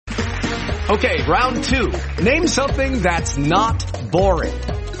Okay, round two. Name something that's not boring.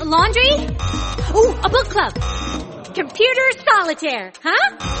 A laundry? Ooh, a book club. Computer solitaire,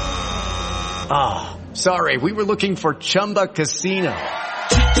 huh? Ah, sorry, we were looking for Chumba Casino.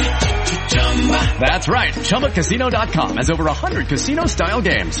 That's right, ChumbaCasino.com has over 100 casino-style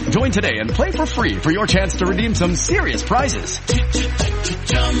games. Join today and play for free for your chance to redeem some serious prizes.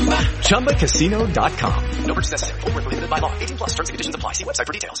 ChumbaCasino.com. No purchase necessary. Void where prohibited by law. 18+ terms and conditions apply. See website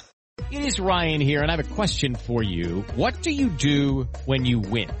for details. It is Ryan here, and I have a question for you. What do you do when you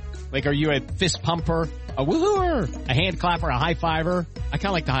win? Like, are you a fist pumper, a woohooer, a hand clapper, a high fiver? I kind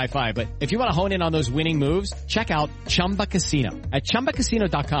of like the high five, but if you want to hone in on those winning moves, check out Chumba Casino. At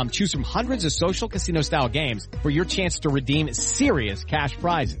ChumbaCasino.com, choose from hundreds of social casino-style games for your chance to redeem serious cash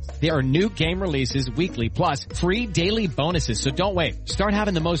prizes. There are new game releases weekly, plus free daily bonuses, so don't wait. Start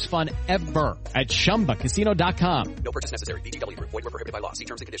having the most fun ever at ChumbaCasino.com. No purchase necessary. VGW Group. Void where prohibited by law. See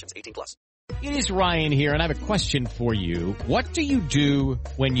terms and conditions. 18+. It is Ryan here, and I have a question for you. What do you do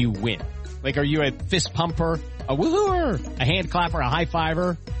when you win? Like, are you a fist pumper, a woohooer, a hand clapper, a high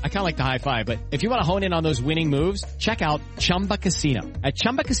fiver? I kind of like the high five, but if you want to hone in on those winning moves, check out Chumba Casino. At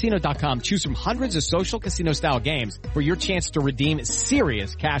ChumbaCasino.com, choose from hundreds of social casino-style games for your chance to redeem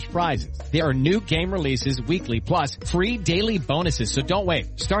serious cash prizes. There are new game releases weekly, plus free daily bonuses, so don't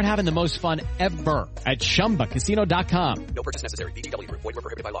wait. Start having the most fun ever at ChumbaCasino.com. No purchase necessary. VGW Group. Void where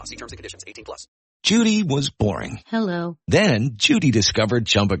prohibited by law. See terms and conditions. 18+. Judy was boring. Hello. Then Judy discovered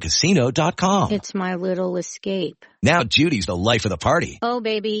ChumbaCasino.com. It's my little escape. Now Judy's the life of the party. Oh,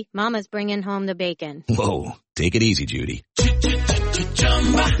 baby, mama's bringing home the bacon. Whoa, take it easy, Judy.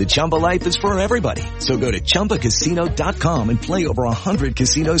 The Chumba life is for everybody. So go to ChumbaCasino.com and play over 100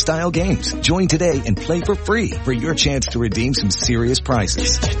 casino-style games. Join today and play for free for your chance to redeem some serious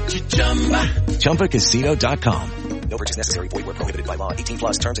prizes. ChumbaCasino.com. No purchase necessary. Void where prohibited by law.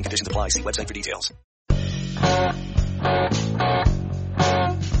 18+ terms and conditions apply. See website for details.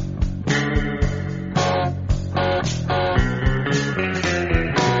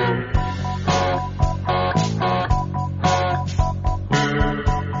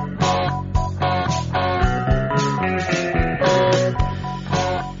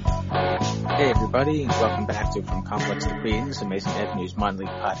 Hey everybody, welcome back to From Complex to Queens, Amazing Avenues Minor League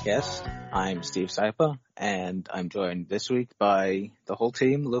Podcast. I'm Steve Saipa, and I'm joined this week by the whole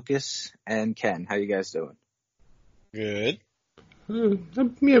team, Lucas and Ken. How you guys doing? Good.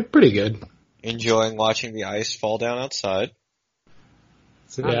 Yeah, pretty good. Enjoying watching the ice fall down outside.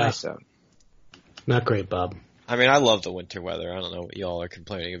 It's not nice out. Not great, Bob. I mean, I love the winter weather. I don't know what y'all are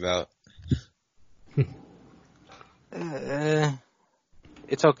complaining about.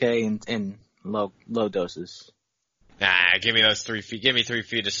 It's okay in low doses. Nah, give me those 3 feet. Give me 3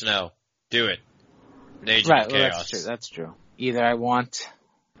 feet of snow. Do it. Nature Right, and well, chaos. that's true. Either I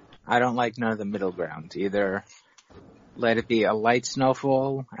don't like none of the middle ground. Either let it be a light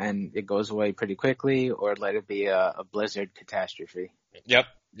snowfall and it goes away pretty quickly, or let it be a blizzard catastrophe. Yep,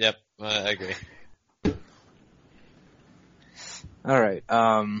 I agree. Alright,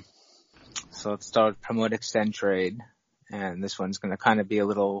 so let's start with Promote Extend Trade. And this one's going to kind of be it's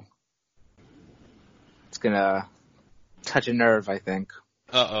going to touch a nerve, I think.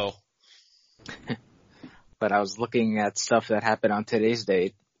 Uh-oh. But I was looking at stuff that happened on today's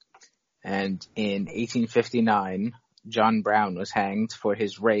date. And in 1859, John Brown was hanged for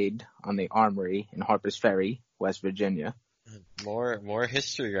his raid on the armory in Harper's Ferry, West Virginia. More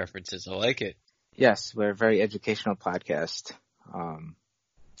history references. I like it. Yes, we're a very educational podcast.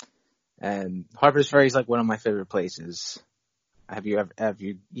 And Harper's Ferry is like one of my favorite places. Have you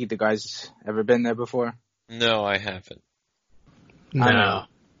either guys ever been there before? No, I haven't. No.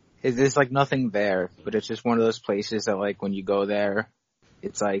 There's like nothing there, but it's just one of those places that like when you go there,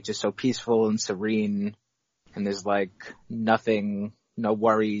 it's like just so peaceful and serene, and there's like nothing, no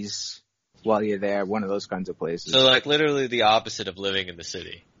worries while you're there. One of those kinds of places. So like literally the opposite of living in the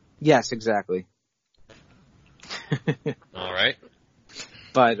city. Yes, exactly. All right.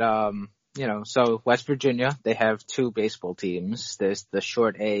 But, so West Virginia, they have two baseball teams. There's the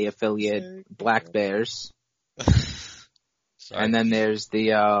Short A affiliate Black Bears. Sorry. And then there's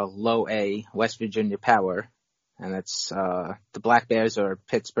the Low A West Virginia Power. And that's the Black Bears are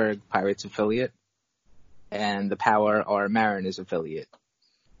Pittsburgh Pirates affiliate. And the Power are Mariners affiliate.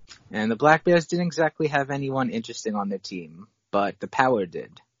 And the Black Bears didn't exactly have anyone interesting on their team, but the Power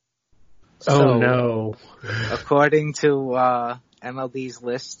did. Oh, no. According to MLB's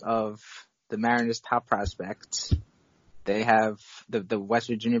list of the Mariners' top prospects, they have the West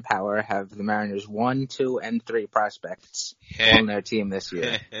Virginia Power have the Mariners 1, 2, and 3 prospects on their team this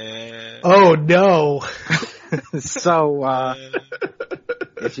year. Oh, no. So,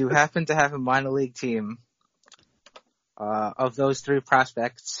 if you happen to have a minor league team, of those three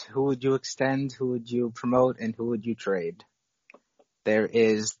prospects, who would you extend, who would you promote, and who would you trade? There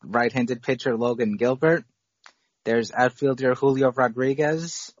is right-handed pitcher Logan Gilbert. There's outfielder Julio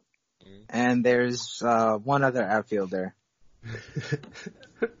Rodriguez. And there's one other outfielder.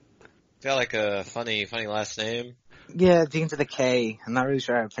 Got like a funny last name. Yeah, it begins with a K. I'm not really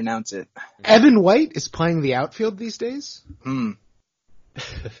sure how to pronounce it. Evan White is playing the outfield these days?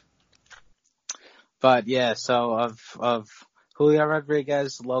 But yeah, so of Julio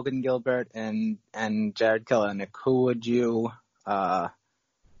Rodriguez, Logan Gilbert, and Jared Kelenic, who would you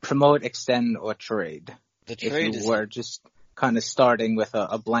promote, extend, or trade? The trade if you were just kind of starting with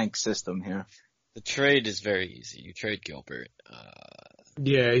a blank system here. The trade is very easy. You trade Gilbert.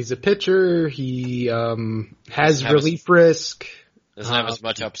 Yeah, he's a pitcher. He has relief risk. Doesn't have as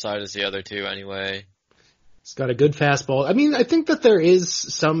much upside as the other two anyway. He's got a good fastball. I mean, I think that there is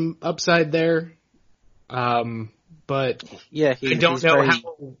some upside there. But yeah, I don't know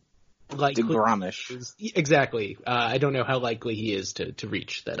how likely DeGrom-ish. Exactly. I don't know how likely he is to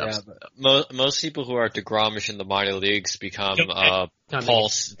reach that upside. Most people who are DeGrom-ish in the minor leagues become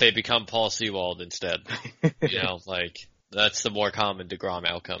They become Paul Sewald instead. You know, like that's the more common DeGrom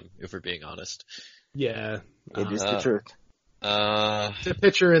outcome, if we're being honest. Yeah, it is the truth. It's a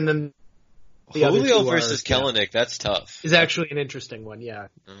pitcher, and then the Julio versus Kelenic. That's tough. Is actually an interesting one. Yeah,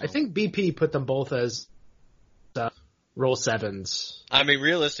 I think BP put them both as roll sevens. I mean,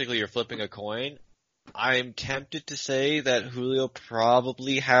 realistically, you're flipping a coin. I'm tempted to say that Julio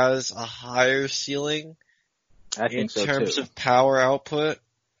probably has a higher ceiling in terms of power output.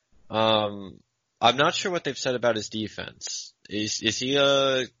 I'm not sure what they've said about his defense. Is he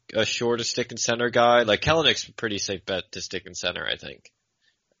a shorter stick and center guy? Like Kelenic's a pretty safe bet to stick and center, I think.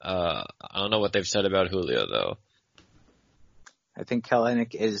 I don't know what they've said about Julio though. I think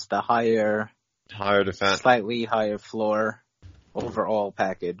Kelenic is the higher defense, slightly higher floor overall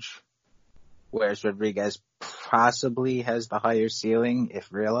package, whereas Rodriguez possibly has the higher ceiling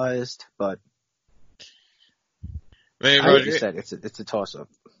if realized, but like you said, it's a toss up.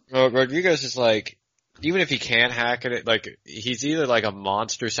 Well, Rodriguez is like, even if he can't hack it, like he's either like a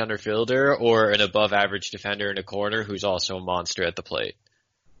monster center fielder or an above average defender in a corner who's also a monster at the plate,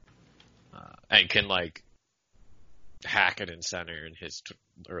 and can like hack it in center in his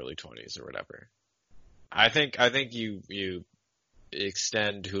early 20s or whatever. I think you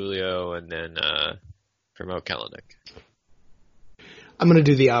extend Julio and then promote Kelenic. I'm going to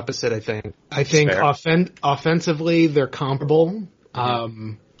do the opposite, I think. I think offensively they're comparable.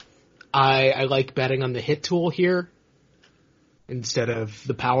 I like betting on the hit tool here instead of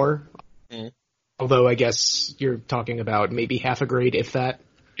the power. Mm-hmm. Although I guess you're talking about maybe half a grade, if that.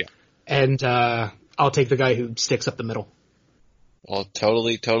 Yeah. And I'll take the guy who sticks up the middle. Well,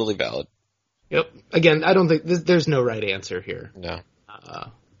 totally valid. Yep. Again, I don't think there's no right answer here. No.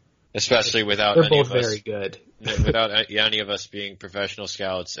 Especially without they're both very good. Without any of us being professional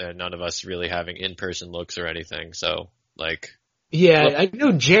scouts and none of us really having in-person looks or anything. So, like. Yeah, I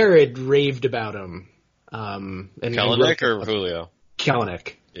know Jared raved about him. Kelenic or Julio?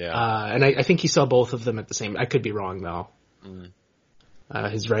 Kelenic. Yeah. And I think he saw both of them at the same. I could be wrong though.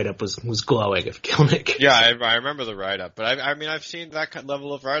 His write-up was glowing of Kelenic. Yeah, I remember the write-up, but I mean I've seen that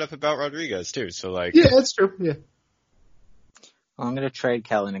level of write-up about Rodriguez too. So like. Yeah, that's true. Yeah. Well, I'm gonna trade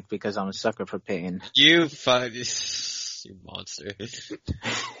Kelenic because I'm a sucker for pain. You monster.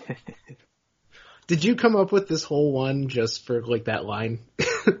 Did you come up with this whole one just for like that line?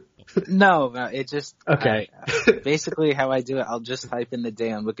 No, it just okay. Basically, how I do it, I'll just type in the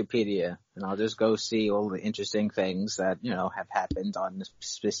day on Wikipedia, and I'll just go see all the interesting things that have happened on this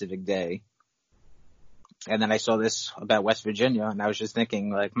specific day. And then I saw this about West Virginia, and I was just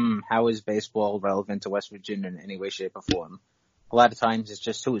thinking, like, how is baseball relevant to West Virginia in any way, shape, or form? A lot of times, it's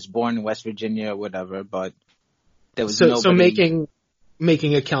just who was born in West Virginia or whatever, but there was nobody. So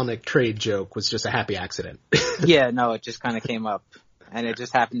making a Kelenic trade joke was just a happy accident. Yeah, no, it just kind of came up. And it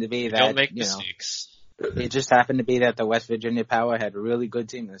just happened to be that, don't make mistakes. It just happened to be that the West Virginia Power had a really good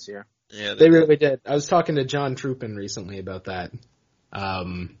team this year. Yeah, they really did. I was talking to John Troopin recently about that.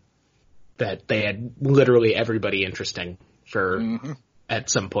 That they had literally everybody interesting for at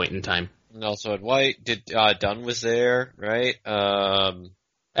some point in time. And also at White, Dunn was there, right?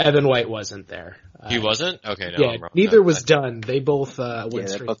 Evan White wasn't there. He wasn't? Okay, no, yeah, I'm wrong. neither was Dunn. They both went straight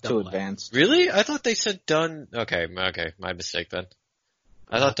they're both too advanced. Really? I thought they said Dunn. Okay, my mistake then.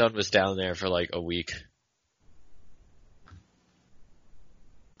 I thought Dunn was down there for like a week.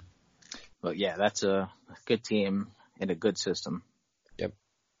 But yeah, that's a good team and a good system. Yep.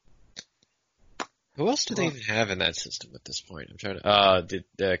 Who else do they even have in that system at this point? I'm trying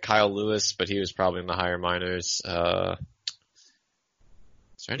to, Kyle Lewis, but he was probably in the higher minors. Is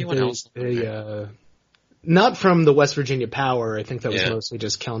there anyone else? Not from the West Virginia Power. I think that was mostly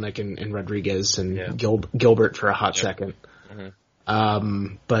just Kelnick and Rodriguez and Gilbert for a hot second.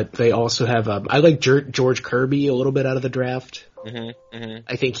 Mm-hmm. But they also have, I like George Kirby a little bit out of the draft. Mm-hmm. Mm-hmm.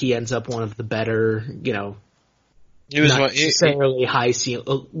 I think he ends up one of the better, he was not necessarily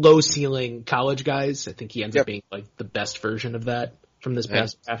low ceiling college guys. I think he ends up being like the best version of that from this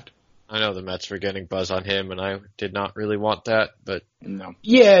past draft. I know the Mets were getting buzz on him, and I did not really want that, but no.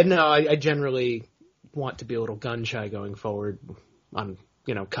 Yeah, no, I generally want to be a little gun shy going forward on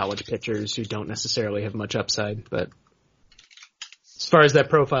college pitchers who don't necessarily have much upside. But as far as that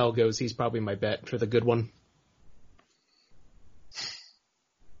profile goes, he's probably my bet for the good one.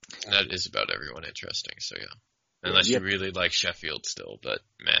 That is about everyone interesting. So yeah. Unless you really like Sheffield still, but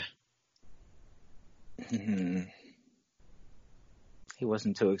meh. Mm-hmm. He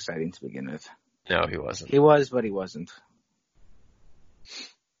wasn't too exciting to begin with. No, he wasn't. He was, but he wasn't.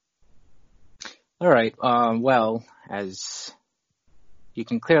 All right. Well, as you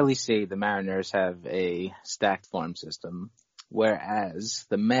can clearly see, the Mariners have a stacked farm system, whereas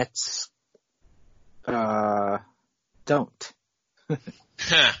the Mets don't.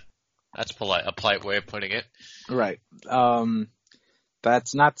 That's a polite way of putting it. Right.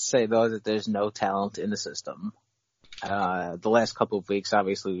 That's not to say, though, that there's no talent in the system. The last couple of weeks,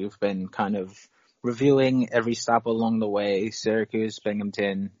 obviously, we've been kind of reviewing every stop along the way: Syracuse,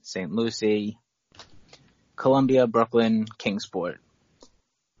 Binghamton, St. Lucie, Columbia, Brooklyn, Kingsport.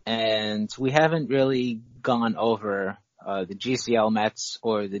 And we haven't really gone over the GCL Mets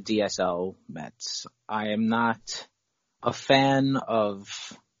or the DSL Mets. I am not a fan of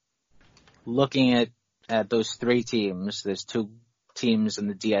looking at those three teams. There's two teams in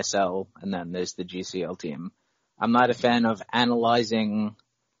the DSL, and then there's the GCL team. I'm not a fan of analyzing,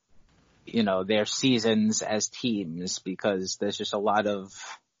 their seasons as teams, because there's just a lot of...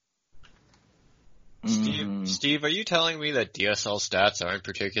 Steve, are you telling me that DSL stats aren't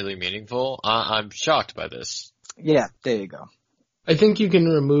particularly meaningful? I'm shocked by this. Yeah, there you go. I think you can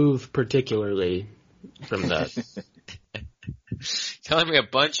remove particularly from that. Telling me a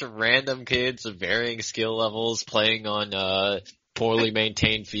bunch of random kids of varying skill levels playing on poorly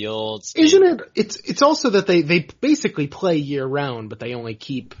maintained fields. Isn't it? It's also that they basically play year round, but they only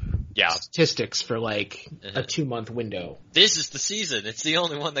keep statistics for like a 2-month window. This is the season. It's the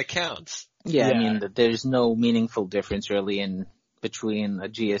only one that counts. Yeah, I mean, there's no meaningful difference really in between a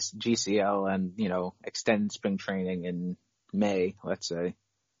GCL and, extended spring training in May, let's say.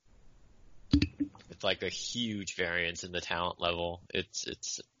 It's like a huge variance in the talent level.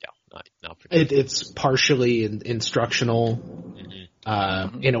 It's not It's partially instructional,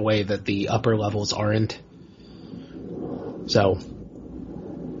 in a way that the upper levels aren't. So.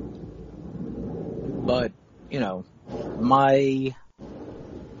 But,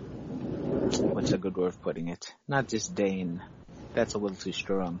 what's a good word of putting it? Not disdain. That's a little too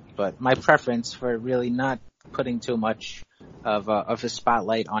strong. But my preference for really not putting too much of a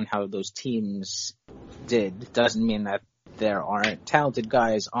spotlight on how those teams did doesn't mean that there aren't talented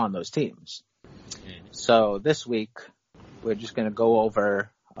guys on those teams. So this week, we're just going to go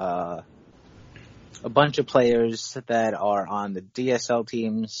over a bunch of players that are on the DSL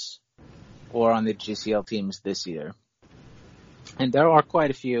teams or on the GCL teams this year. And there are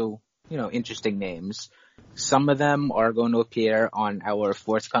quite a few, interesting names. Some of them are going to appear on our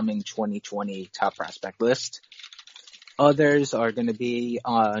forthcoming 2020 top prospect list. Others are going to be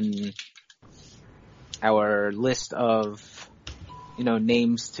on our list of,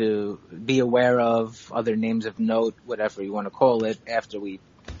 names to be aware of, other names of note, whatever you want to call it, after we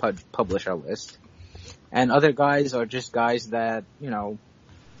publish our list. And other guys are just guys that,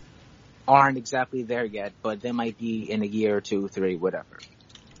 aren't exactly there yet, but they might be in a year or 2, 3, whatever.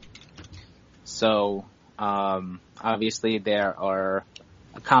 So, obviously there are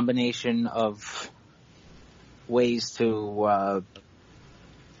a combination of ways to,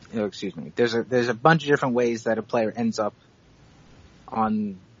 there's a bunch of different ways that a player ends up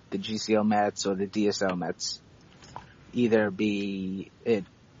on the GCL Mets or the DSL Mets. Either be it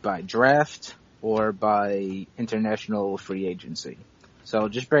by draft or by international free agency. So I'll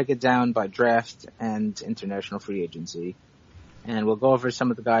just break it down by draft and international free agency. And we'll go over some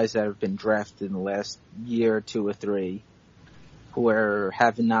of the guys that have been drafted in the last year, 2 or 3, who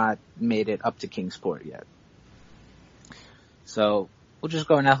have not made it up to Kingsport yet. So we'll just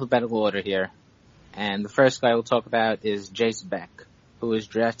go in alphabetical order here. And the first guy we'll talk about is Jace Beck, who was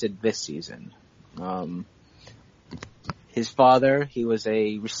drafted this season. His father, he was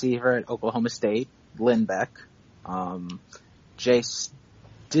a receiver at Oklahoma State. Lynn Beck. Jace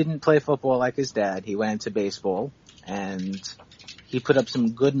didn't play football like his dad. He went into baseball, and he put up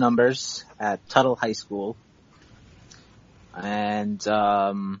some good numbers at Tuttle High School. And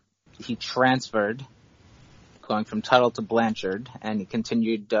he transferred, going from Tuttle to Blanchard, and he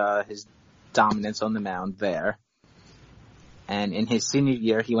continued his dominance on the mound there. And in his senior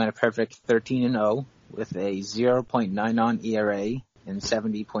year, he went a perfect 13-0 with a 0.99 ERA in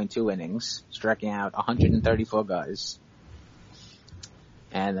 70.2 innings, striking out 134 guys.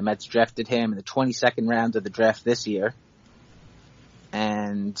 And the Mets drafted him in the 22nd round of the draft this year.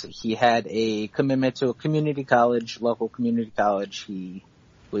 And he had a commitment to a community college, local community college. He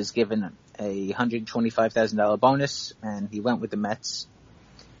was given a $125,000 bonus, and he went with the Mets.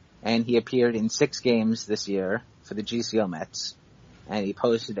 And he appeared in 6 games this year for the GCL Mets. And he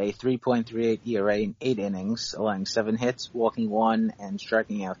posted a 3.38 ERA in 8 innings, allowing 7 hits, walking 1, and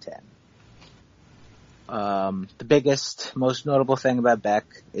striking out 10. The biggest, most notable thing about Beck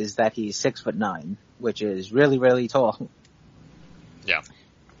is that he's 6'9", which is really, really tall. Yeah.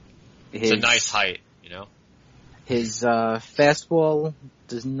 It's a nice height, you know? His fastball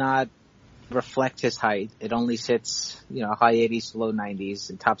does not reflect his height. It only sits, high 80s to low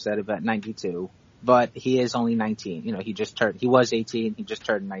 90s. It tops out about 92. But he is only 19. He was 18. He just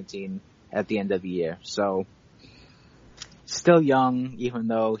turned 19 at the end of the year. So, still young, even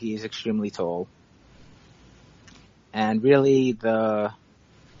though he's extremely tall. And really, the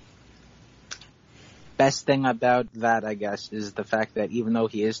best thing about that, I guess, is the fact that even though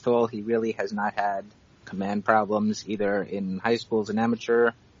he is tall, he really has not had command problems either in high school as an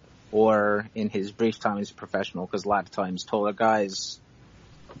amateur or in his brief time as a professional, because a lot of times taller guys,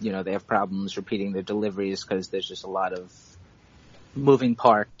 they have problems repeating their deliveries because there's just a lot of moving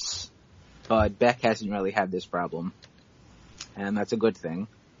parts. But Beck hasn't really had this problem, and that's a good thing.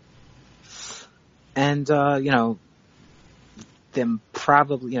 And, then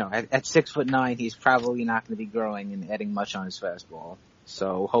probably, at 6'9", he's probably not going to be growing and adding much on his fastball.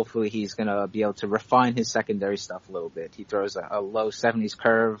 So hopefully he's going to be able to refine his secondary stuff a little bit. He throws a low 70s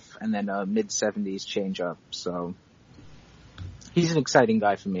curve and then a mid 70s changeup. So he's an exciting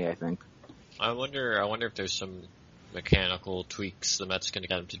guy for me, I think. I wonder if there's some mechanical tweaks the Mets going to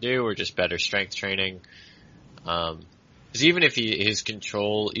get him to do, or just better strength training. Because even if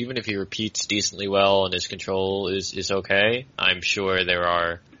he repeats decently well and his control is okay, I'm sure there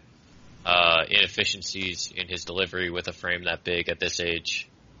are inefficiencies in his delivery with a frame that big at this age.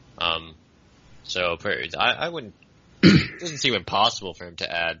 So I wouldn't. It doesn't seem impossible for him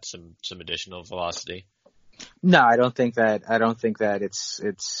to add some additional velocity. No, I don't think that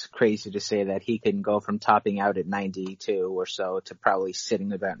it's crazy to say that he can go from topping out at 92 or so to probably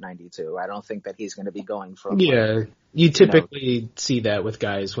sitting about 92. I don't think that he's going to be going from. Yeah, you typically see that with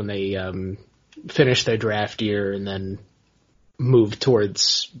guys when they finish their draft year and then move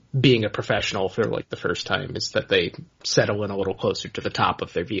towards being a professional for like the first time, is that they settle in a little closer to the top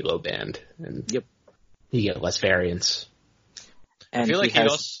of their velo band, and you get less variance. And I feel like he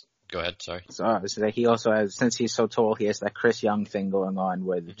also. Go ahead, sorry. So that he also has, since he's so tall, he has that Chris Young thing going on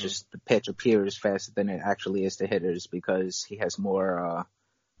where just the pitch appears faster than it actually is to hitters because he has more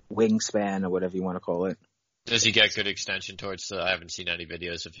wingspan or whatever you want to call it. Does he get good extension towards I haven't seen any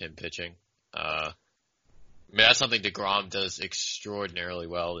videos of him pitching. That's something DeGrom does extraordinarily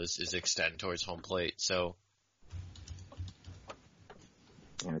well is extend towards home plate. So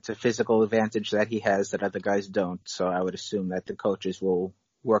it's a physical advantage that he has that other guys don't. So I would assume that the coaches will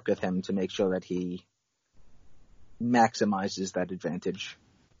work with him to make sure that he maximizes that advantage.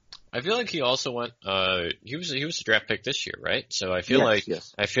 I feel like he also went. He was a draft pick this year, right? So I feel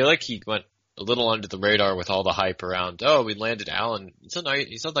I feel like he went a little under the radar with all the hype around. Oh, we landed Allen.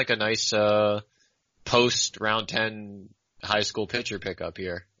 He's like a nice post round 10 high school pitcher pickup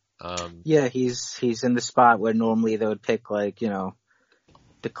here. He's in the spot where normally they would pick like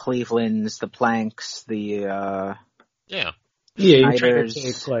the Clevelands, the Planks, the you try to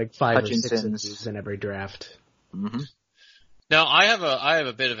take like 5 or 6 inches in every draft. Mm-hmm. Now I have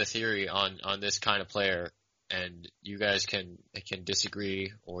a bit of a theory on this kind of player, and you guys can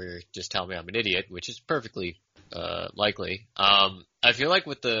disagree or just tell me I'm an idiot, which is perfectly likely. I feel like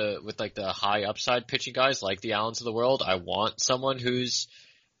with the high upside pitching guys like the Allens of the world, I want someone who's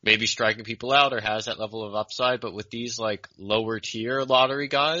maybe striking people out or has that level of upside. But with these like lower tier lottery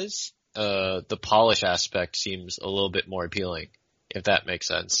guys, the polish aspect seems a little bit more appealing, if that makes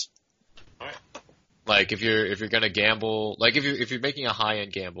sense. All right. Like if you're gonna gamble, like if you're making a high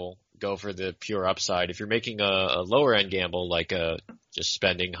end gamble, go for the pure upside. If you're making a lower end gamble, like just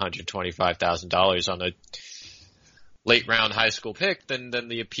spending $125,000 on a late round high school pick, then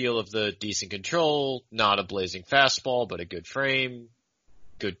the appeal of the decent control, not a blazing fastball, but a good frame,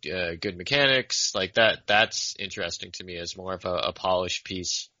 good mechanics, like that's interesting to me as more of a polished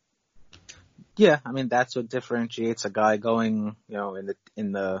piece. Yeah, I mean, that's what differentiates a guy going,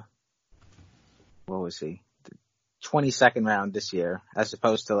 in the what was he? The 22nd round this year, as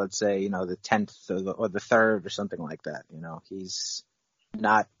opposed to, let's say, the 10th or the 3rd or something like that. He's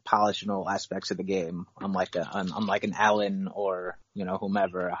not polished in all aspects of the game, unlike an Allen or,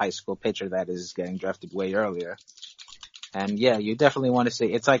 whomever, a high school pitcher that is getting drafted way earlier. And yeah, you definitely want to see,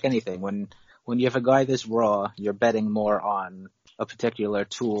 it's like anything. When you have a guy this raw, you're betting more on a particular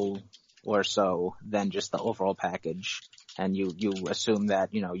tool or so than just the overall package. And you assume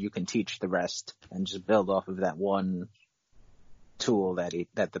that, you can teach the rest and just build off of that one tool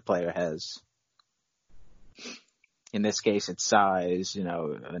that the player has. In this case, it's size,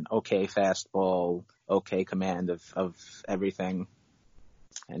 an okay fastball, okay command of everything.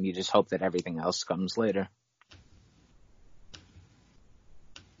 And you just hope that everything else comes later.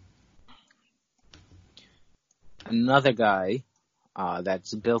 Another guy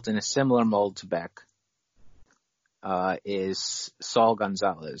that's built in a similar mold to Beck is Saul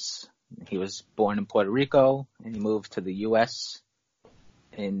Gonzalez. He was born in Puerto Rico and he moved to the U.S.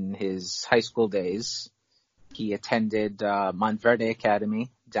 in his high school days. He attended Montverde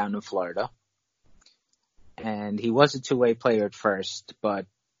Academy down in Florida. And he was a two-way player at first, but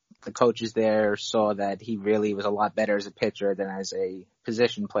the coaches there saw that he really was a lot better as a pitcher than as a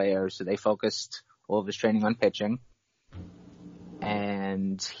position player, so they focused all of his training on pitching.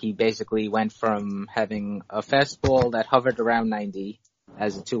 And he basically went from having a fastball that hovered around 90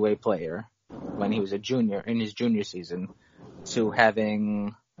 as a two-way player when he was a junior, in his junior season, to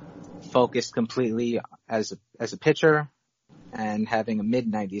having focused completely as a pitcher and having a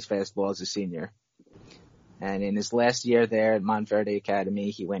mid-90s fastball as a senior. And in his last year there at Montverde Academy,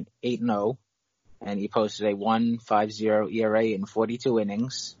 he went 8-0, and he posted a 1.50 ERA in 42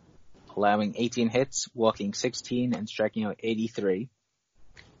 innings, allowing 18 hits, walking 16, and striking out 83.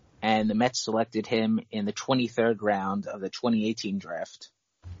 And the Mets selected him in the 23rd round of the 2018 draft.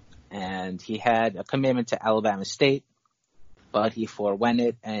 And he had a commitment to Alabama State, but he forewent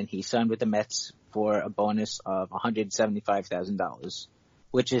it, and he signed with the Mets for a bonus of $175,000,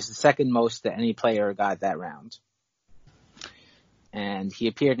 which is the second most that any player got that round. And he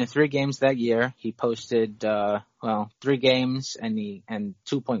appeared in 3 games that year. He posted, 3 games and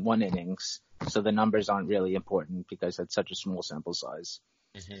 2.1 innings. So the numbers aren't really important because that's such a small sample size.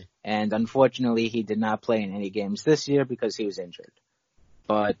 Mm-hmm. And unfortunately, he did not play in any games this year because he was injured.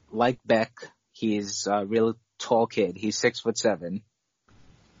 But like Beck, he's a real tall kid. He's 6'7",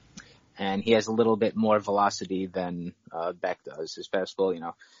 and he has a little bit more velocity than Beck does. His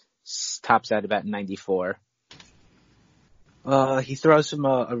fastball, tops out about 94. He throws him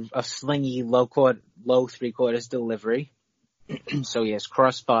a slingy low 3/4 delivery. So he has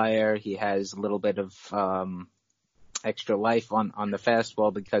crossfire. He has a little bit of extra life on the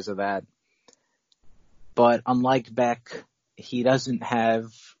fastball because of that. But unlike Beck, he doesn't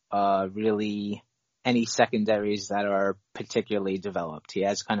have really any secondaries that are particularly developed. He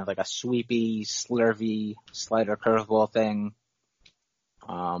has kind of like a sweepy, slurvy slider curveball thing.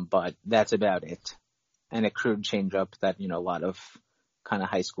 But that's about it. And a crude changeup that, a lot of kind of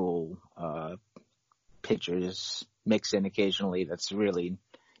high school pitchers mix in occasionally. That's really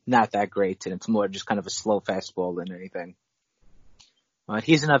not that great, and it's more just kind of a slow fastball than anything.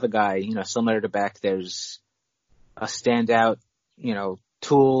 He's another guy, similar to Beck. There's a standout,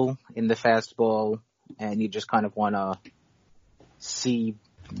 tool in the fastball, and you just kind of want to see,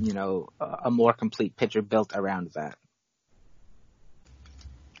 a more complete pitcher built around that.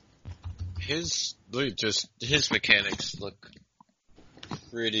 His mechanics look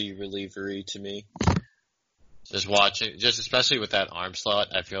pretty relievery to me. Just watching, especially with that arm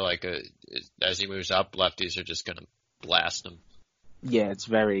slot, I feel like as he moves up, lefties are just gonna blast him. Yeah, it's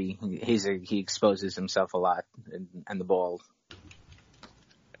he exposes himself a lot, and the ball.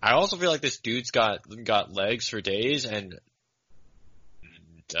 I also feel like this dude's got legs for days and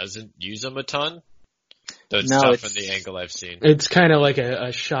doesn't use them a ton. Though it's tough in the angle I've seen. It's kind of like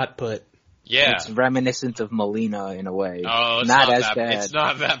a shot put. Yeah. It's reminiscent of Molina in a way. Oh, it's not as bad. It's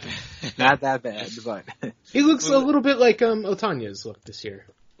not that bad. Not that bad, but he looks a little bit like Otanya's look this year.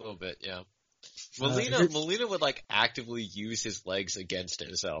 A little bit, yeah. Molina would actively use his legs against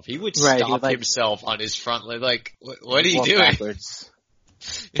himself. He would stop himself on his front leg. Like, what are you doing? Backwards.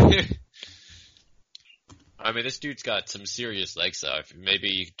 I mean, this dude's got some serious legs, though. Maybe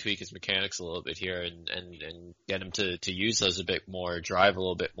you can tweak his mechanics a little bit here and get him to use those a bit more, drive a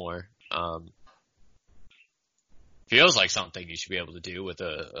little bit more. feels like something you should be able to do with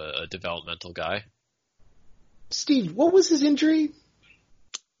a developmental guy. Steve, what was his injury?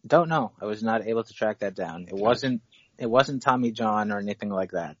 Don't know. I was not able to track that down. It wasn't Tommy John or anything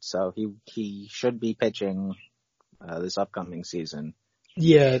like that. So he should be pitching this upcoming season.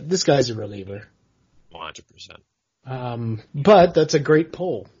 Yeah, this guy's a reliever. 100%. But that's a great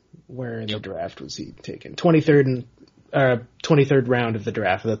poll. Where in the draft was he taken? 23rd round of the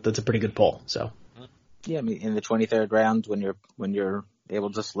draft. That's a pretty good poll. So. Yeah, I mean, in the 23rd round, when you're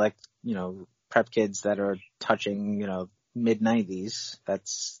able to select, prep kids that are touching, mid-90s,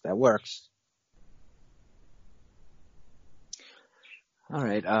 that works. All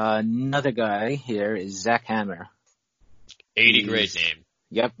right, another guy here is Zach Hammer. 80, great name.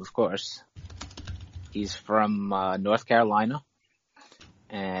 Yep, of course. He's from North Carolina,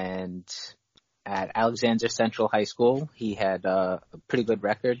 and at Alexander Central High School, he had a pretty good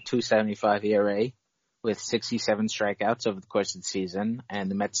record, 2.75 ERA. With 67 strikeouts over the course of the season, and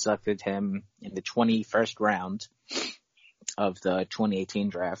the Mets selected him in the 21st round of the 2018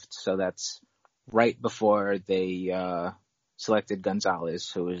 draft. So that's right before they selected Gonzalez,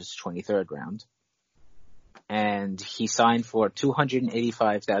 who was 23rd round. And he signed for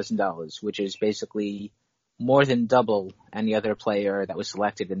 $285,000, which is basically more than double any other player that was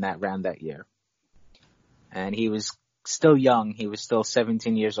selected in that round that year. And he was still young. He was still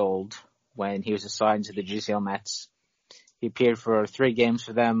 17 years old when he was assigned to the GCL Mets. He appeared for 3 games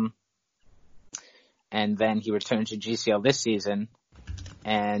for them, and then he returned to GCL this season,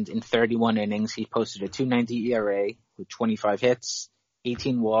 and in 31 innings, he posted a 2.90 ERA with 25 hits,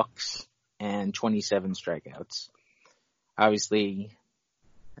 18 walks, and 27 strikeouts. Obviously,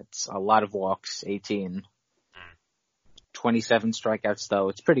 that's a lot of walks, 18. 27 strikeouts, though,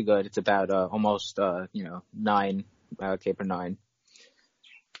 it's pretty good. It's about almost 9, K per 9.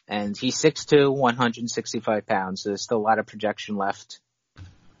 And he's 6'2", 165 pounds, so there's still a lot of projection left.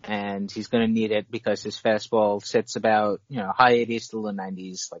 And he's going to need it because his fastball sits about, high 80s to low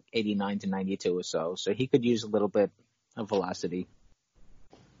 90s, like 89 to 92 or so. So he could use a little bit of velocity.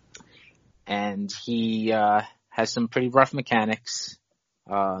 And he has some pretty rough mechanics.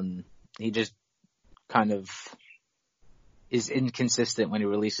 He just kind of is inconsistent when he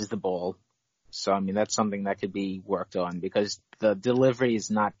releases the ball. So, I mean, that's something that could be worked on because the delivery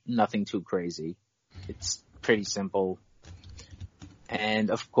is nothing too crazy. It's pretty simple.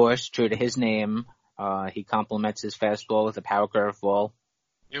 And, of course, true to his name, he complements his fastball with a power curveball.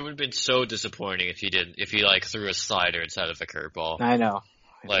 It would have been so disappointing if he threw a slider instead of a curveball. I know.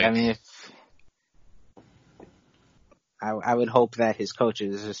 I would hope that his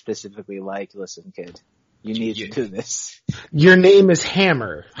coaches are specifically like, listen, kid, you need to do this. Your name is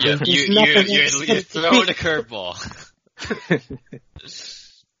Hammer. Yeah, you're throwing a curveball.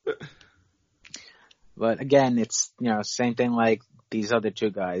 But again, it's, same thing like these other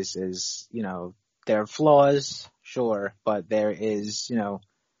 2 guys is, there are flaws, sure, but there is,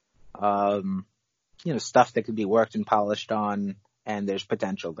 stuff that could be worked and polished on, and there's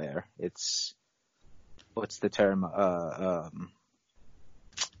potential there. It's, what's the term?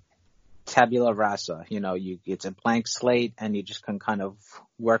 Tabula rasa, it's a blank slate and you just can kind of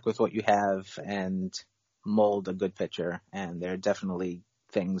work with what you have and mold a good pitcher. And there are definitely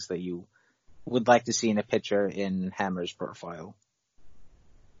things that you would like to see in a pitcher in Hammer's profile.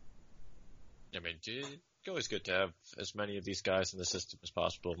 I mean, it's always good to have as many of these guys in the system as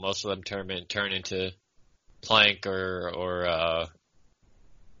possible. Most of them turn into Plank or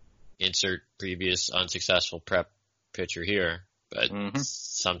insert previous unsuccessful prep pitcher here. But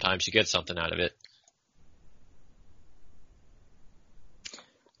sometimes you get something out of it.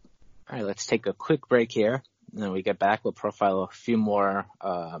 All right, let's take a quick break here. And then we get back, we'll profile a few more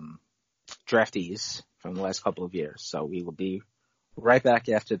draftees from the last couple of years. So we will be right back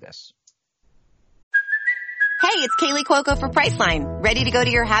after this. Hey, it's Kaylee Cuoco for Priceline. Ready to go to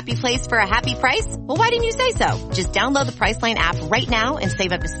your happy place for a happy price? Well, why didn't you say so? Just download the Priceline app right now and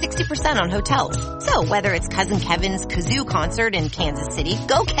save up to 60% on hotels. So whether it's Cousin Kevin's Kazoo concert in Kansas City,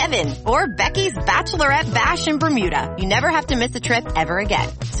 go Kevin, or Becky's Bachelorette Bash in Bermuda, you never have to miss a trip ever again.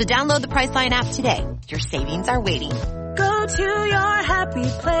 So download the Priceline app today. Your savings are waiting. Go to your happy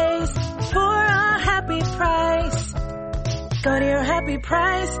place for a happy price. Go to your happy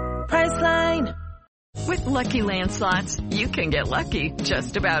price, Priceline. With Lucky Land Slots, you can get lucky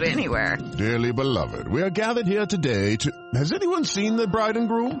just about anywhere. Dearly beloved, we are gathered here today to... Has anyone seen the bride and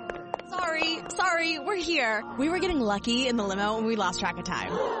groom? Sorry, we're here. We were getting lucky in the limo and we lost track of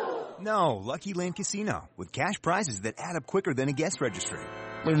time. No, Lucky Land Casino, with cash prizes that add up quicker than a guest registry.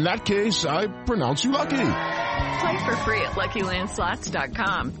 In that case, I pronounce you lucky. Play for free at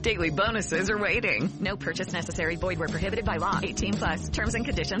LuckyLandSlots.com. Daily bonuses are waiting. No purchase necessary. Void where prohibited by law. 18+. Terms and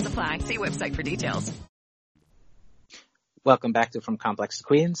conditions apply. See website for details. Welcome back to From Complex to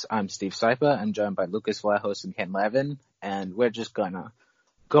Queens. I'm Steve Sypa. I'm joined by Lucas Vlahos and Ken Levin, and we're just going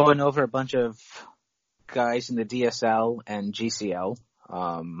over a bunch of guys in the DSL and GCL.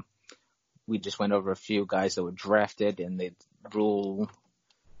 We just went over a few guys that were drafted in the Rule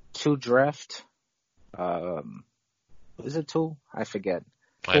 2 draft. Was it 2? I forget.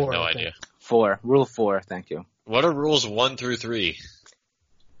 I have no idea. 4. Rule 4, thank you. What are rules 1 through 3?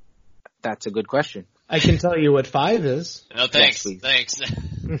 That's a good question. I can tell you what 5 is. No, thanks. Yes, thanks.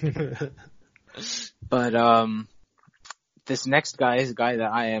 But this next guy is a guy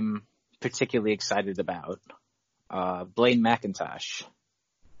that I am particularly excited about. Blaine McIntosh.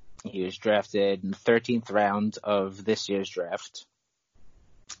 He was drafted in the 13th round of this year's draft.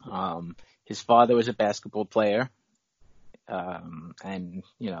 His father was a basketball player. And,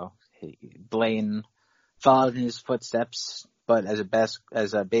 Blaine followed in his footsteps, but as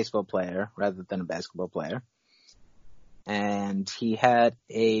a baseball player rather than a basketball player. And he had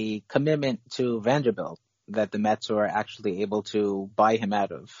a commitment to Vanderbilt that the Mets were actually able to buy him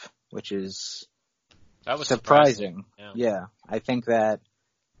out of, which is surprising. Yeah. I think that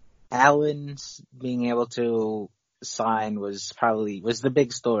Allen's being able to sign was the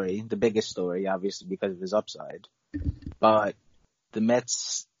big story, the biggest story, obviously because of his upside. But the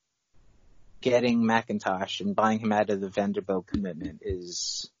Mets getting McIntosh and buying him out of the Vanderbilt commitment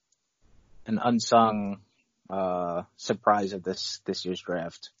is an unsung surprise of this year's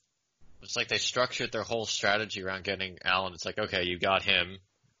draft. It's like they structured their whole strategy around getting Allen. It's like, okay, you got him.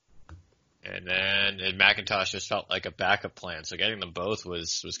 And McIntosh just felt like a backup plan. So getting them both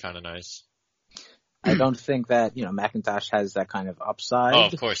was kind of nice. I don't think that, McIntosh has that kind of upside. Oh,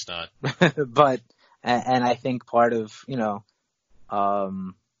 of course not. But, and I think part of the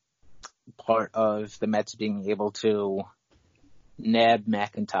Mets being able to nab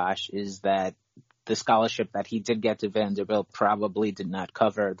McIntosh is that the scholarship that he did get to Vanderbilt probably did not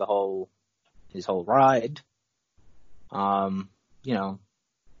cover his whole ride. Whereas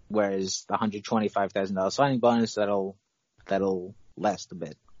the $125,000 signing bonus, that'll last a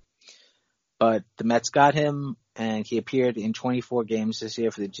bit. But the Mets got him, and he appeared in 24 games this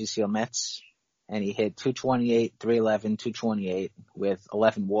year for the GCL Mets, and he hit .228, .311, .228 with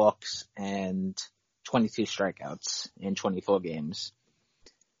 11 walks and 22 strikeouts in 24 games.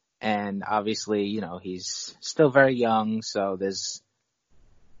 And obviously, he's still very young, so there's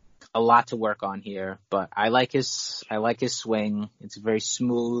a lot to work on here. But I like his swing. It's a very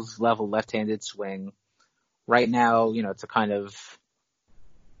smooth, level, left-handed swing. Right now, it's a kind of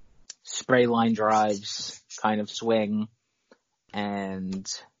spray line drives kind of swing, and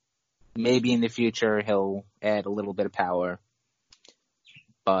maybe in the future he'll add a little bit of power.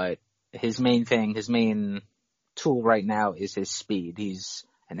 But his main tool right now is his speed. He's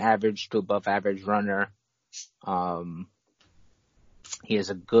an average to above average runner. He has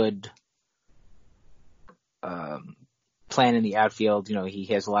a good plan in the outfield. He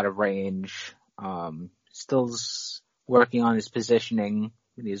has a lot of range. Still working on his positioning.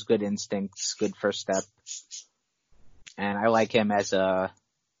 He has good instincts, good first step. And I like him as a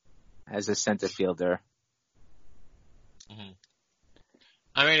center fielder. Mm-hmm.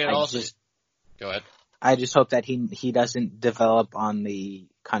 I mean, go ahead. I just hope that he doesn't develop on the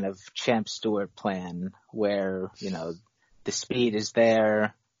kind of Champ Stewart plan where, the speed is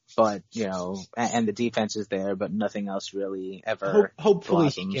there, but, and the defense is there, but nothing else really ever hopefully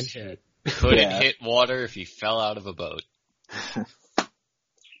blossoms. He can hit. Couldn't hit water if he fell out of a boat.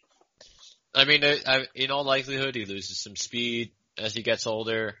 I mean, in all likelihood, he loses some speed as he gets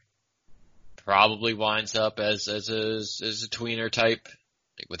older. Probably winds up as a tweener type,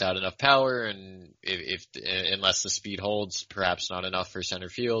 without enough power, and unless the speed holds, perhaps not enough for center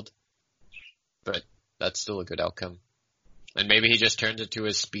field. But that's still a good outcome. And maybe he just turns into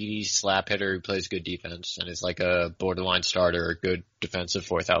a speedy slap hitter who plays good defense and is like a borderline starter or a good defensive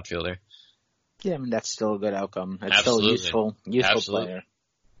fourth outfielder. Yeah, I mean, that's still a good outcome. It's Absolutely. Still a useful player.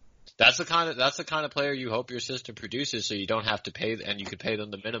 That's the kind of player you hope your system produces, so you don't have to pay, and you could pay them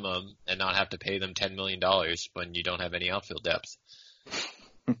the minimum and not have to pay them $10 million when you don't have any outfield depth.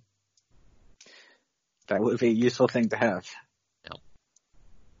 That would be a useful thing to have. Yeah.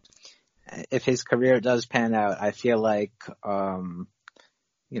 If his career does pan out, I feel like, Kirk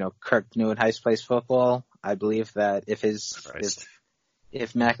Neuenhuis plays football. I believe that if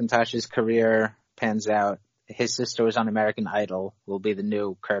McIntosh's career pans out, his sister was on American Idol, will be the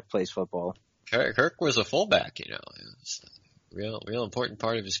new Kirk plays football. Kirk was a fullback, It was a real important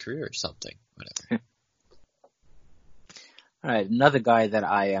part of his career or something. Whatever. All right, another guy that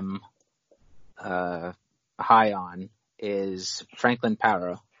I am high on is Franklin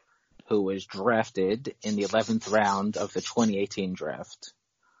Parra, who was drafted in the 11th round of the 2018 draft.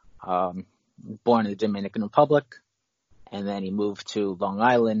 Born in the Dominican Republic, and then he moved to Long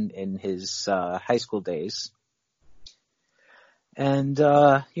Island in his high school days. And,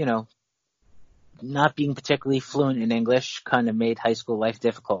 not being particularly fluent in English kind of made high school life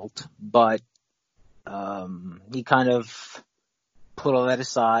difficult, but he kind of put all that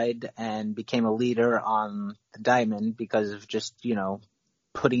aside and became a leader on the diamond because of just,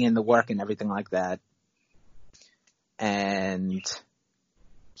 putting in the work and everything like that. And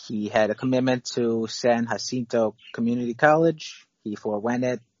he had a commitment to San Jacinto Community College. He forewent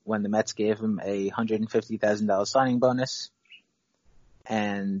it when the Mets gave him a $150,000 signing bonus.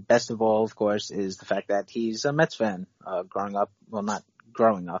 And best of all, of course, is the fact that he's a Mets fan, growing up, well, not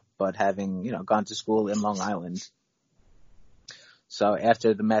growing up, but having, gone to school in Long Island. So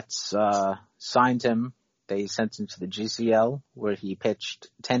after the Mets signed him, they sent him to the GCL, where he pitched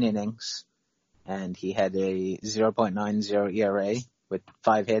 10 innings, and he had a 0.90 ERA with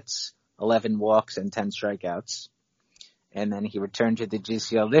 5 hits, 11 walks, and 10 strikeouts. And then he returned to the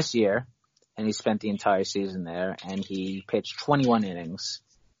GCL this year, and he spent the entire season there, and he pitched 21 innings.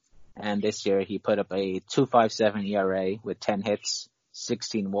 And this year he put up a 2.57 ERA with 10 hits,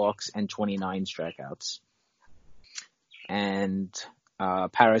 16 walks, and 29 strikeouts. And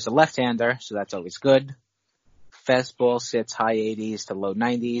Parra's a left-hander, so that's always good. Fastball sits high 80s to low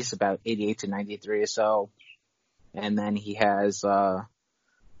 90s, about 88 to 93 or so. And then he has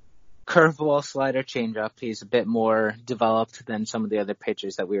curveball, slider, changeup. He's a bit more developed than some of the other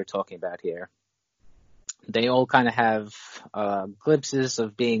pitchers that we were talking about here. They all kind of have glimpses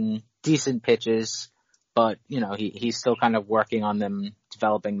of being decent pitches, but, he's still kind of working on them,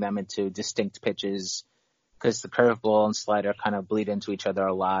 developing them into distinct pitches, because the curveball and slider kind of bleed into each other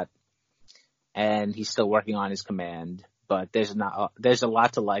a lot. And he's still working on his command, but there's a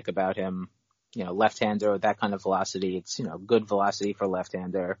lot to like about him. Left-hander with that kind of velocity. It's, good velocity for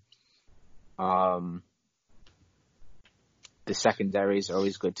left-hander. The secondaries are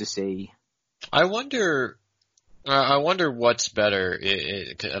always good to see. I wonder what's better.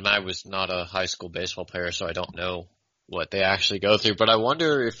 And I was not a high school baseball player, so I don't know what they actually go through. But I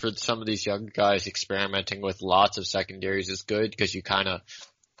wonder if for some of these young guys, experimenting with lots of secondaries is good, because you kind of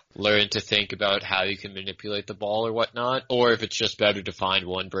learn to think about how you can manipulate the ball or whatnot, or if it's just better to find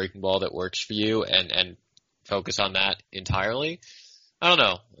one breaking ball that works for you and focus on that entirely. I don't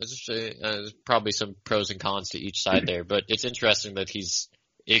know. There's probably some pros and cons to each side there, but it's interesting that he's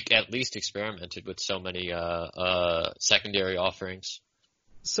at least experimented with so many secondary offerings.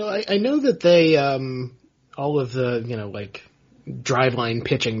 So I know that they all of the Driveline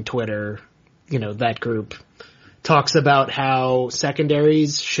pitching Twitter, that group talks about how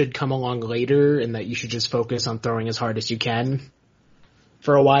secondaries should come along later and that you should just focus on throwing as hard as you can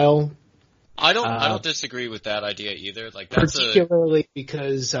for a while. I don't disagree with that idea either. That's particularly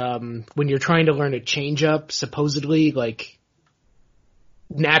because when you're trying to learn a changeup, supposedly,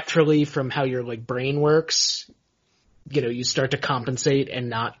 naturally from how your brain works, you start to compensate and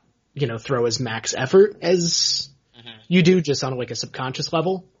not, throw as max effort as you do just on a subconscious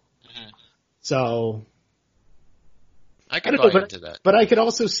level. So I could buy into that. But I could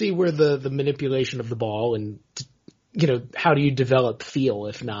also see where the manipulation of the ball and, how do you develop feel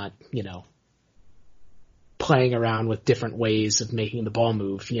if not, playing around with different ways of making the ball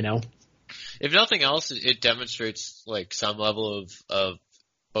move, If nothing else, it demonstrates some level of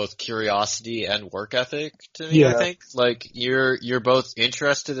both curiosity and work ethic to me. Yeah. I think you're both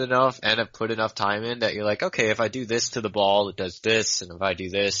interested enough and have put enough time in that you're okay, if I do this to the ball, it does this, and if I do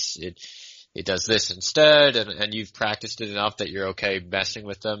this, it does this instead, and you've practiced it enough that you're okay messing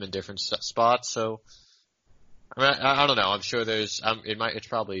with them in different spots. So, I don't know. I'm sure it's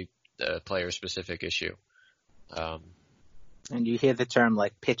probably a player specific issue. And you hear the term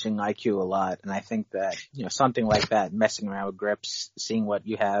pitching IQ a lot, and I think that, something like that, messing around with grips, seeing what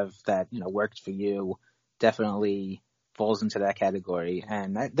you have that, works for you, definitely falls into that category.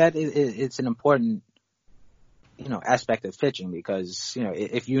 And that is, it's an important, aspect of pitching, because,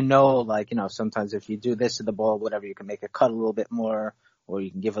 if sometimes if you do this to the ball, whatever, you can make it cut a little bit more, or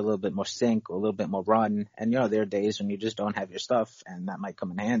you can give a little bit more sink or a little bit more run. And, there are days when you just don't have your stuff, and that might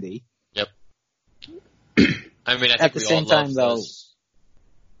come in handy. Yep. I think at the same time, though,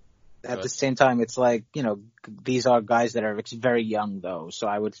 at the same time, it's these are guys that are very young, though. So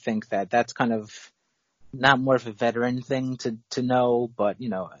I would think that that's kind of not more of a veteran thing to know, but,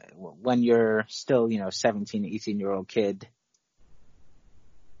 when you're still, 17, 18-year-old kid,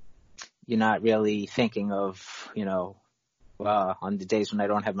 you're not really thinking of, on the days when I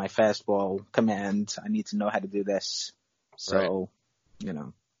don't have my fastball command, I need to know how to do this. So,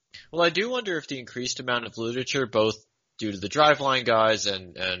 Well, I do wonder if the increased amount of literature, both due to the Driveline guys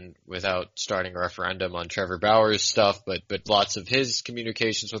and without starting a referendum on Trevor Bauer's stuff, but lots of his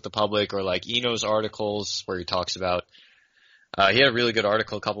communications with the public, or like Eno's articles where he talks about, he had a really good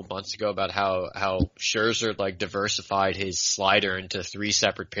article a couple months ago about how Scherzer like diversified his slider into 3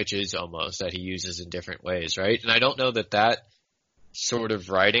 separate pitches almost that he uses in different ways, right? And I don't know that sort of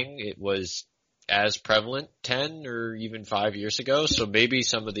writing, it was as prevalent 10 or even 5 years ago. So maybe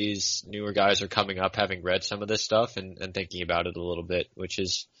some of these newer guys are coming up having read some of this stuff and thinking about it a little bit, which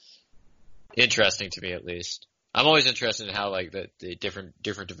is interesting to me at least. I'm always interested in how like the different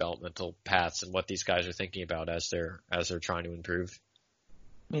developmental paths and what these guys are thinking about as they're trying to improve.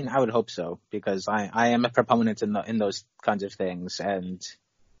 I mean, I would hope so, because I am a proponent in those kinds of things, and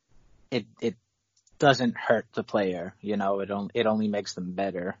it doesn't hurt the player, it only makes them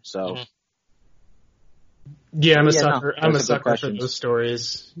better. So yeah, I'm a sucker. I'm a sucker for those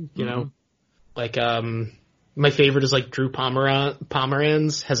stories, like my favorite is like Drew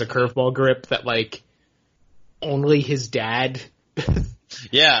Pomeranz has a curveball grip that like only his dad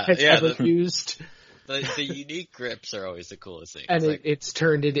has ever used. The unique grips are always the coolest thing. And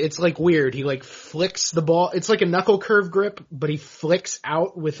it's like weird. He like flicks the ball. It's like a knuckle curve grip, but he flicks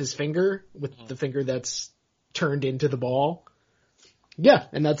out with his finger, with the finger that's turned into the ball. Yeah,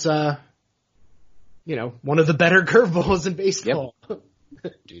 and that's one of the better curveballs in baseball. Yep.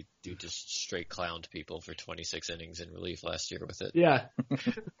 Dude just straight clowned people for 26 innings in relief last year with it. Yeah.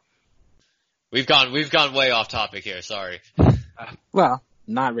 We've gone way off topic here, sorry. Well,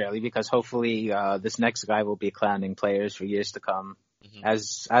 not really, because hopefully this next guy will be clowning players for years to come,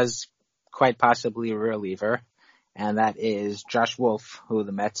 as quite possibly a reliever, and that is Josh Wolf, who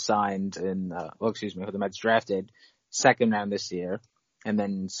the Mets signed who the Mets drafted 2nd round this year, and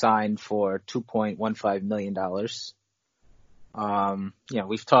then signed for $2.15 million.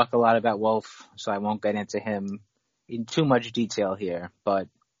 We've talked a lot about Wolf, so I won't get into him in too much detail here, but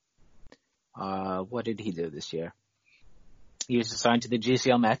what did he do this year? He was assigned to the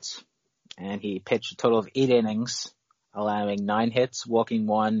GCL Mets, and he pitched a total of 8 innings, allowing 9 hits, walking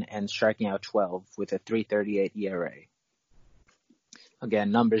 1, and striking out 12 with a 3.38 ERA.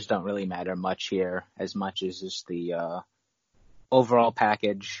 Again, numbers don't really matter much here, as much as just the overall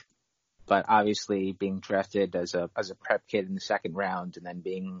package. But obviously, being drafted as a prep kid in the 2nd round, and then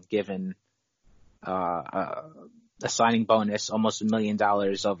being given a signing bonus, almost $1 million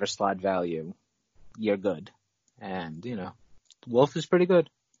over slot value, you're good. And Wolf is pretty good.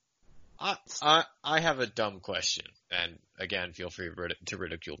 I have a dumb question, and again, feel free to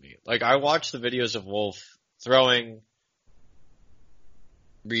ridicule me. Like, I watch the videos of Wolf throwing,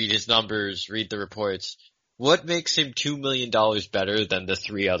 read his numbers, read the reports. What makes him $2 million better than the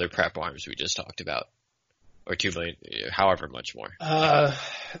 3 other prep arms we just talked about? Or $2 million, however much more.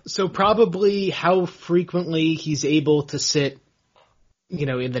 So probably how frequently he's able to sit,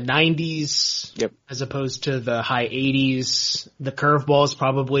 in the 90s, yep, as opposed to the high 80s. The curveball is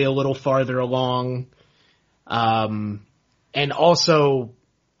probably a little farther along. And also,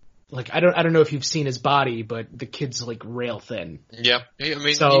 like, I don't know if you've seen his body, but the kid's like rail thin. Yep. I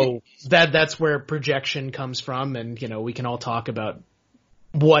mean, so that's where projection comes from, and we can all talk about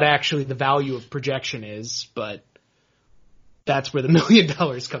what actually the value of projection is, but that's where the $1 million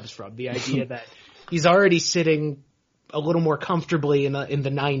comes from. The idea that he's already sitting a little more comfortably in the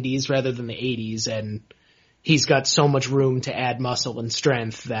 90s rather than the 80s, and he's got so much room to add muscle and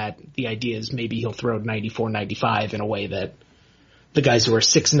strength that the idea is maybe he'll throw 94, 95 in a way that the guys who are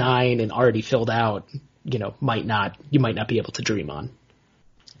 6'9" and already filled out, you might not be able to dream on.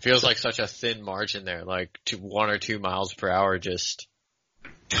 Feels like such a thin margin there, like 1 or 2 miles per hour, just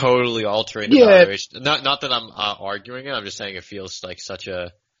totally altering the valuation. Not that I'm arguing it, I'm just saying it feels like such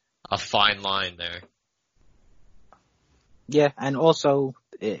a fine line there. Yeah, and also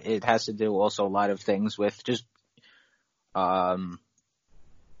it has to do also a lot of things with just luck.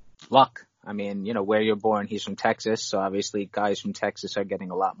 I mean, where you're born. He's from Texas, so obviously guys from Texas are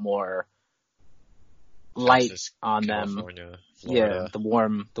getting a lot more light Texas, on California, them. Florida. Yeah, the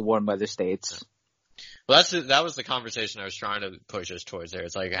warm weather states. Well, that was the conversation I was trying to push us towards there.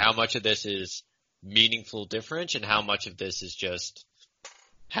 It's like how much of this is meaningful difference and how much of this is just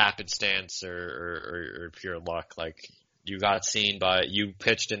happenstance or pure luck. Like, you got seen you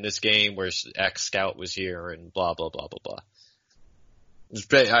pitched in this game where X scout was here and blah, blah, blah, blah, blah.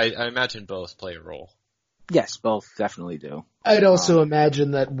 I imagine both play a role. Yes, both definitely do. I'd also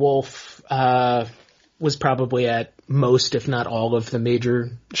imagine that Wolf, was probably at most, if not all, of the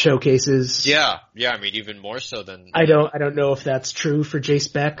major showcases. Yeah. I mean, even more so than. I don't know if that's true for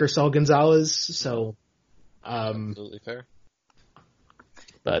Jace Beck or Saul Gonzalez. So, absolutely fair.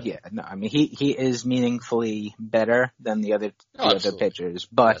 But yeah, no, I mean he is meaningfully better than the other pitchers,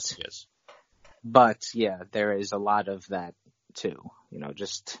 but yes. But yeah, there is a lot of that too.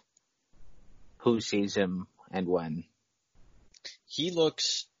 Just who sees him and when. He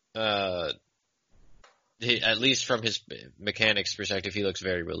looks. At least from his mechanics perspective, he looks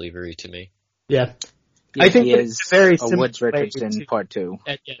very relievery to me. Yeah. I think he is very a Woods Richardson part 2.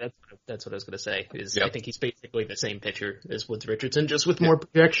 Yeah, that's what I was going to say. I think he's basically the same pitcher as Woods Richardson, just with more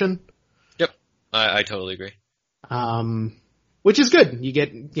projection. Yep, I totally agree. Which is good. You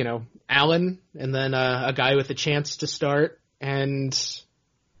get, Allen, and then a guy with a chance to start, and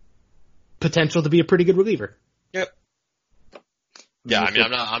potential to be a pretty good reliever. Yep. Yeah, I mean,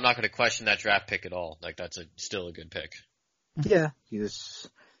 I'm not going to question that draft pick at all. Like, that's still a good pick. Yeah,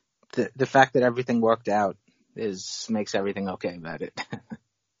 the fact that everything worked out makes everything okay about it.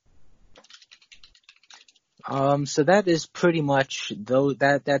 So that is pretty much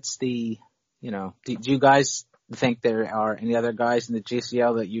that's the, do you guys think there are any other guys in the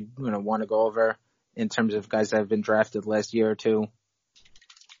GCL that you want to go over in terms of guys that have been drafted last year or two?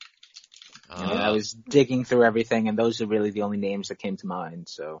 I was digging through everything, and those are really the only names that came to mind.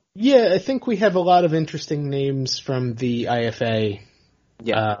 So yeah, I think we have a lot of interesting names from the IFA.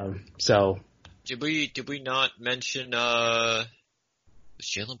 Yeah. So did we not mention was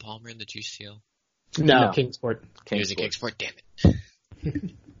Jalen Palmer in the GCL? No. Kingsport. He was in Kingsport. Damn it.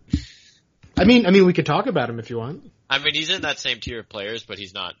 I mean, we could talk about him if you want. I mean, he's in that same tier of players, but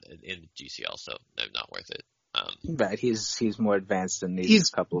he's not in the GCL, so they're not worth it. Right, he's more advanced than these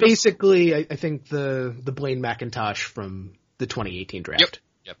couple. Basically, I think the Blaine McIntosh from the 2018 draft.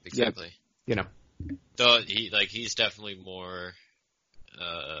 Yep, exactly. Yep. Though he's definitely more.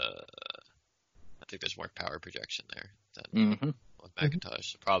 I think there's more power projection there than with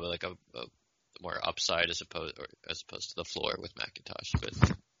McIntosh. Probably like a more upside as opposed to the floor with McIntosh. But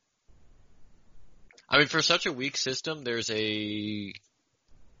I mean, for such a weak system, there's a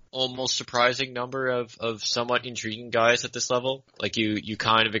almost surprising number of somewhat intriguing guys at this level. Like you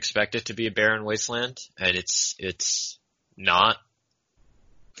kind of expect it to be a barren wasteland, and it's not.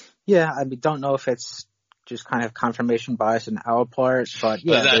 Yeah, I don't know if it's just kind of confirmation bias on our part, but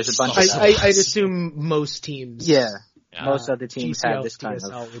yeah, there's a bunch of I'd assume most teams. Yeah. Most other teams GCL, have this kind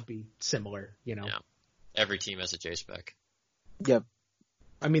TSL of. would be similar, Yeah. Every team has a J-spec. Yep.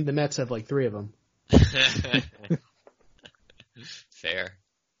 I mean, the Mets have like 3 of them. Fair.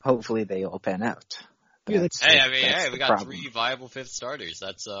 Hopefully they all pan out. We got 3 viable 5th starters.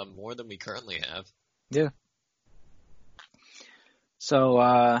 That's more than we currently have. Yeah.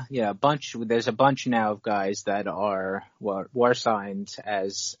 So, there's a bunch now of guys that were signed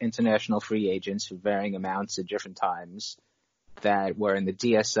as international free agents for varying amounts at different times that were in the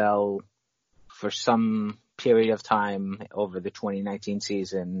DSL for some period of time over the 2019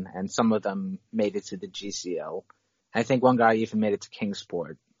 season, and some of them made it to the GCL. I think one guy even made it to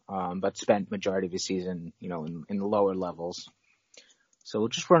Kingsport, but spent majority of his season, in the lower levels. So we'll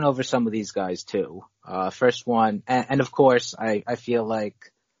just run over some of these guys too. First one, and of course, I feel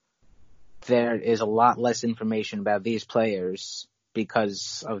like there is a lot less information about these players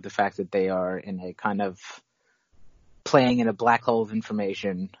because of the fact that they are in a kind of playing in a black hole of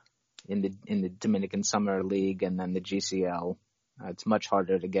information in the Dominican Summer League and then the GCL. It's much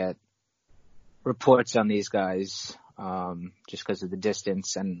harder to get reports on these guys, just because of the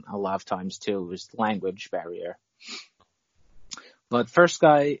distance, and a lot of times too is the language barrier. But first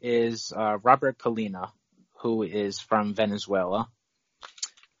guy is Robert Colina, who is from Venezuela.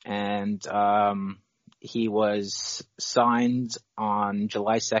 And he was signed on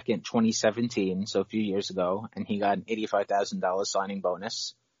July 2nd, 2017, so a few years ago, and he got an $85,000 signing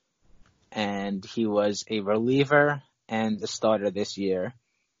bonus. And he was a reliever and a starter this year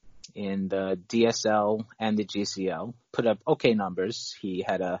in the DSL and the GCL. Put up okay numbers. He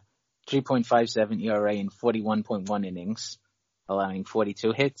had a 3.57 ERA in 41.1 innings. Allowing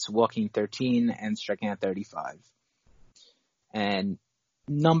 42 hits, walking 13, and striking out 35. And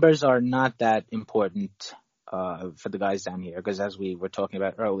numbers are not that important for the guys down here, because as we were talking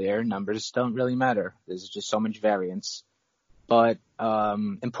about earlier, numbers don't really matter. There's just so much variance. But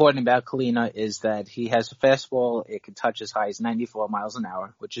important about Colina is that he has a fastball. It can touch as high as 94 miles an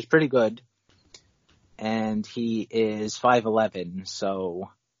hour, which is pretty good. And he is 5'11", so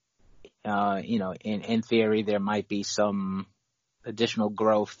in theory there might be some additional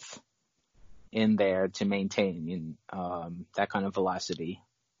growth in there to maintain that kind of velocity.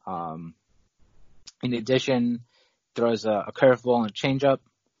 In addition, throws a curveball and a changeup,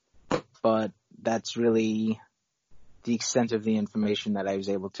 but that's really the extent of the information that I was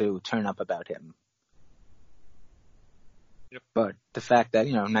able to turn up about him. Yep. But the fact that,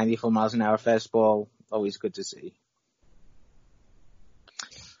 94 miles an hour fastball, always good to see.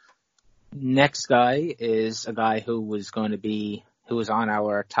 Next guy is a guy who was on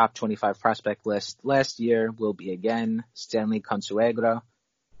our top 25 prospect list last year, will be again, Stanley Consuegra,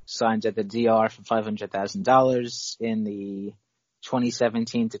 signed at the DR for $500,000 in the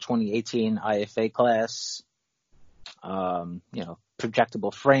 2017 to 2018 IFA class.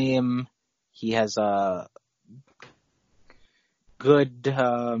 Projectable frame. He has a good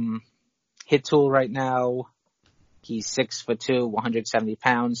hit tool right now. He's 6'2", 170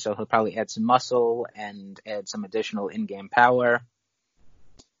 pounds, so he'll probably add some muscle and add some additional in-game power.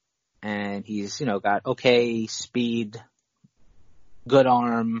 And he's, got okay speed, good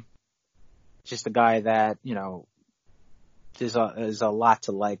arm, just a guy that, there's a lot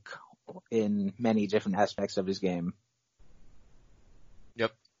to like in many different aspects of his game.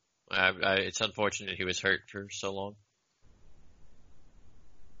 Yep. It's unfortunate he was hurt for so long.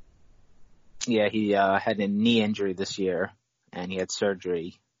 Yeah, he had a knee injury this year, and he had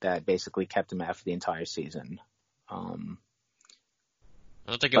surgery that basically kept him out for the entire season. I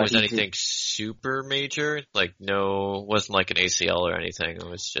don't think it was anything super major. Wasn't like an ACL or anything. It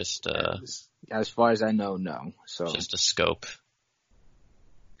was just as far as I know, no. So just a scope.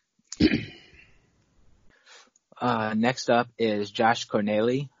 Next up is Josh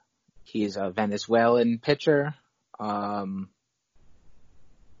Corneli. He's a Venezuelan pitcher.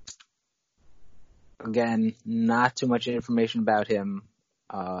 Again, not too much information about him,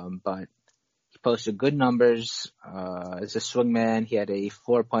 but he posted good numbers. As a swingman, he had a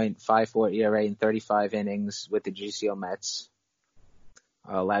 4.54 ERA in 35 innings with the GCL Mets.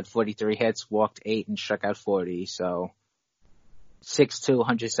 Allowed 43 hits, walked 8, and struck out 40. So 6'2",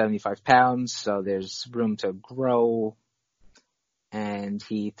 175 pounds, so there's room to grow. And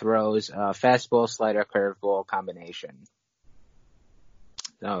he throws a fastball, slider, curveball combination.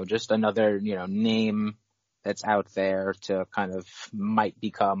 So just another, name that's out there to kind of might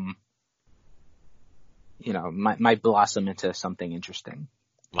become, might blossom into something interesting.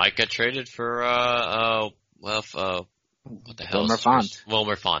 Might get traded for, what the hell? Wilmer Font.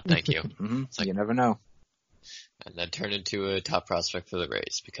 Wilmer Font, thank you. Mm-hmm. You never know. And then turn into a top prospect for the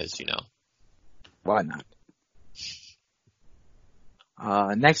Rays because, Why not?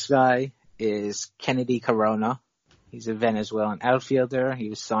 Next guy is Kennedy Corona. He's a Venezuelan outfielder. He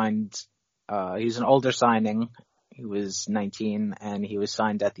was signed, he's an older signing. He was 19 and he was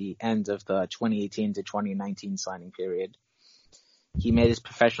signed at the end of the 2018 to 2019 signing period. He made his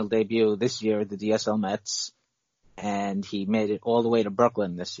professional debut this year at the DSL Mets, and he made it all the way to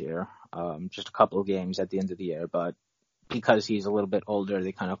Brooklyn this year. Just a couple of games at the end of the year, but because he's a little bit older,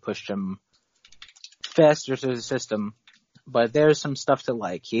 they kind of pushed him faster through the system. But there's some stuff to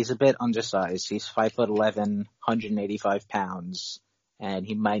like. He's a bit undersized. He's 5'11", 185 pounds, and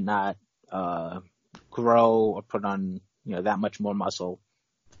he might not grow or put on that much more muscle.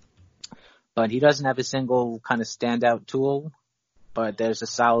 But he doesn't have a single kind of standout tool. But there's a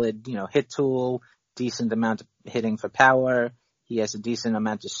solid hit tool, decent amount of hitting for power. He has a decent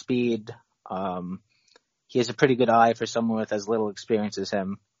amount of speed. He has a pretty good eye for someone with as little experience as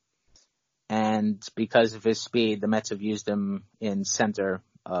him. And because of his speed, the Mets have used him in center.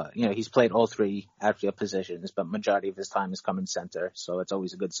 He's played all three outfield positions, but majority of his time has come in center, so it's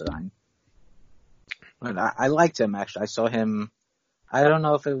always a good sign. But I liked him, actually. I saw him, I don't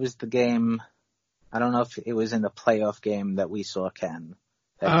know if it was the game, I don't know if it was in the playoff game that we saw Ken.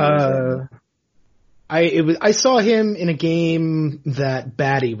 I saw him in a game that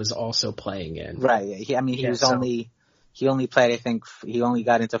Batty was also playing in. Right. He only played, I think, he only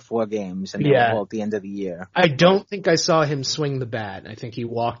got into 4 games, and they were all at the end of the year. I don't think I saw him swing the bat. I think he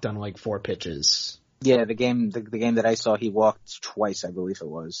walked on 4 pitches. Yeah, the game that I saw, he walked twice, I believe it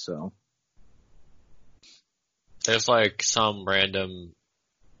was, so. There's some random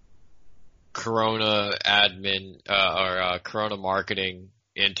Corona admin, or Corona marketing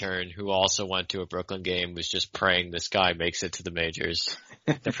intern who also went to a Brooklyn game, was just praying this guy makes it to the majors.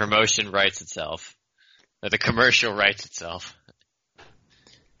 The promotion writes itself. The commercial writes itself.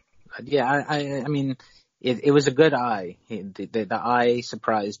 Yeah, I mean, it was a good eye. The eye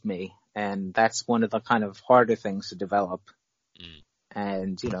surprised me, and that's one of the kind of harder things to develop.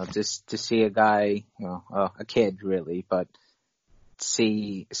 And, just to see a guy, a kid really, but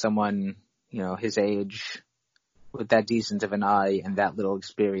see someone, his age with that decent of an eye and that little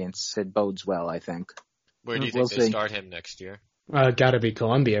experience, it bodes well, I think. Where do you think they start him next year? Gotta be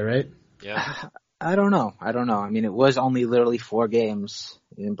Columbia, right? Yeah. I don't know. I mean, it was only literally 4 games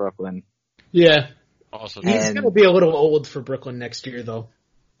in Brooklyn. Yeah. Also, he's going to be a little old for Brooklyn next year, though.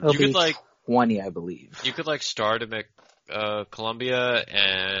 He'll be 20, I believe. You could start him at Columbia,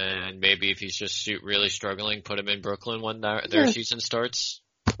 and maybe if he's just really struggling, put him in Brooklyn when their season starts.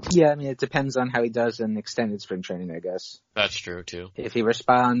 Yeah, I mean, it depends on how he does in extended spring training, I guess. That's true, too. If he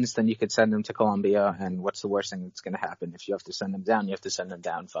responds, then you could send him to Columbia, and what's the worst thing that's going to happen? If you have to send him down, you have to send him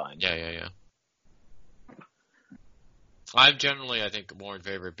down fine. Yeah. I'm generally, I think, more in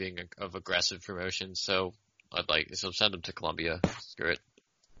favor of aggressive promotion, so so send him to Columbia. Screw it.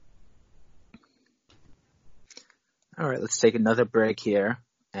 All right, let's take another break here,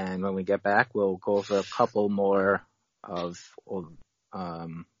 and when we get back, we'll go over a couple more of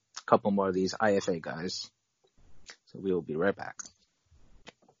these IFA guys. So we will be right back.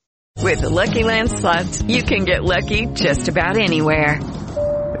 With the Lucky Land Slots, you can get lucky just about anywhere.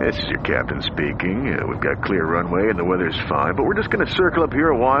 This is your captain speaking. We've got clear runway and the weather's fine, but we're just going to circle up here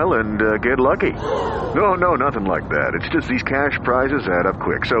a while and get lucky. No, nothing like that. It's just these cash prizes add up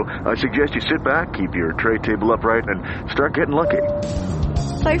quick. So I suggest you sit back, keep your tray table upright, and start getting lucky.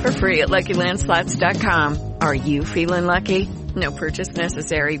 Play for free at LuckyLandSlots.com. Are you feeling lucky? No purchase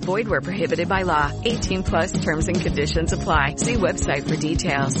necessary. Void where prohibited by law. 18+ terms and conditions apply. See website for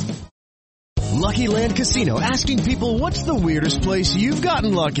details. Lucky Land Casino, asking people, what's the weirdest place you've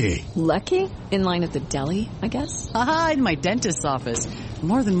gotten lucky? Lucky? In line at the deli, I guess? Aha, in my dentist's office.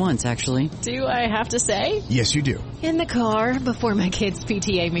 More than once, actually. Do I have to say? Yes, you do. In the car before my kids'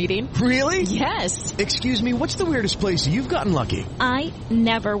 PTA meeting. Really? Yes. Excuse me, what's the weirdest place you've gotten lucky? I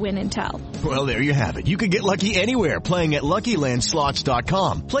never win and tell. Well, there you have it. You can get lucky anywhere, playing at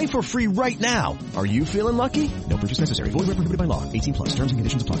LuckyLandSlots.com. Play for free right now. Are you feeling lucky? No purchase necessary. Void where prohibited by law. 18+. Terms and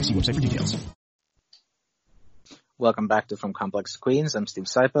conditions apply. See website for details. Welcome back to From Complex to Queens. I'm Steve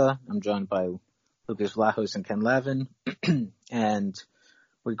Sypa. I'm joined by Lucas Vlahos and Ken Lavin. And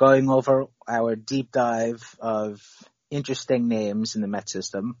we're going over our deep dive of interesting names in the Met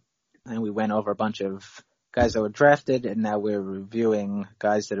system. And we went over a bunch of guys that were drafted, and now we're reviewing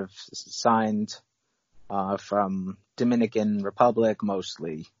guys that have signed from Dominican Republic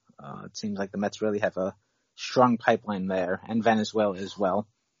mostly. It seems like the Mets really have a strong pipeline there, and Venezuela as well.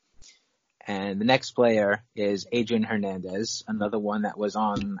 And the next player is Adrian Hernandez, another one that was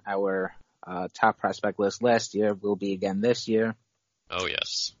on our top prospect list last year, will be again this year. Oh,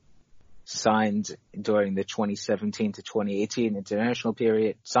 yes. Signed during the 2017 to 2018 international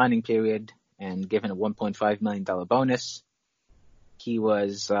signing period, and given a $1.5 million bonus. He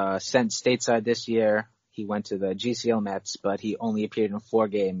was sent stateside this year. He went to the GCL Mets, but he only appeared in 4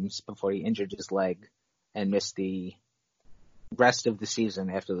 games before he injured his leg and missed the rest of the season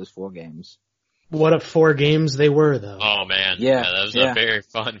after those 4 games. What a 4 games they were, though. Oh, man. Yeah, that was a very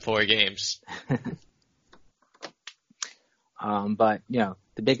fun 4 games. But,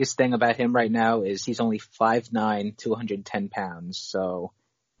 the biggest thing about him right now is he's only 5'9", 210 pounds. So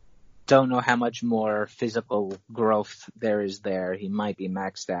don't know how much more physical growth there is there. He might be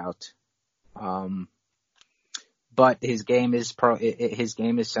maxed out. But his game is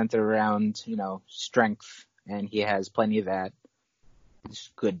centered around, strength, and he has plenty of that.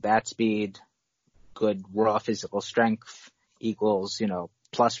 Good bat speed, good raw physical strength equals,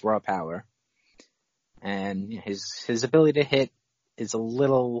 plus raw power. And his ability to hit is a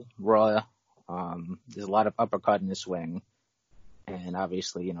little raw. There's a lot of uppercut in his swing. And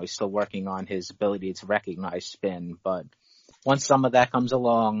obviously, he's still working on his ability to recognize spin. But once some of that comes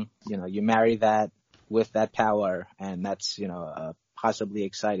along, you marry that with that power, and that's, a possibly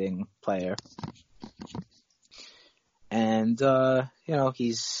exciting player. And,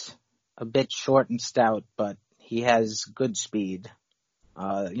 he's a bit short and stout, but he has good speed.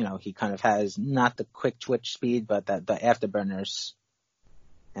 He kind of has not the quick twitch speed, but the afterburners.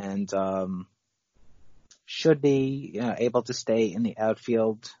 And, should be able to stay in the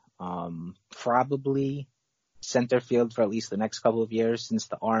outfield, probably center field for at least the next couple of years, since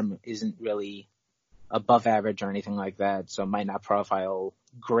the arm isn't really above average or anything like that, so might not profile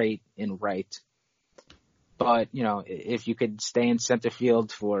great in right. But, if you could stay in center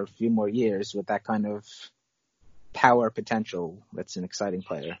field for a few more years with that kind of power potential, that's an exciting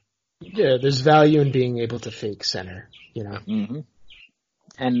player. Yeah, there's value in being able to fake center, Mm-hmm.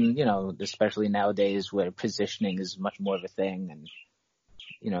 And, especially nowadays where positioning is much more of a thing, and,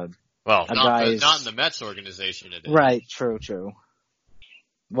 well, not in the Mets organization today. Right, true.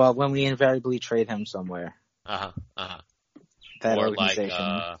 Well, when we invariably trade him somewhere. That or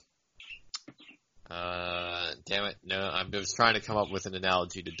organization. Damn it, no, I was trying to come up with an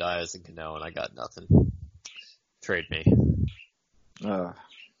analogy to Diaz and Cano, and I got nothing. Trade me.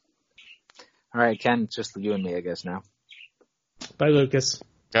 All right, Ken, just you and me, I guess, now. Bye, Lucas.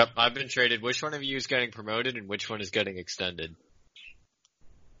 Yep, I've been traded. Which one of you is getting promoted and which one is getting extended?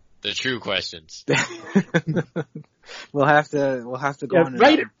 The true questions. We'll have to go on.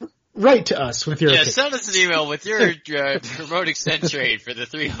 Write to us with your. Yeah, send us an email with your promote extend trade for the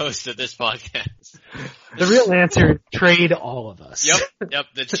 3 hosts of this podcast. The real answer: trade all of us. Yep.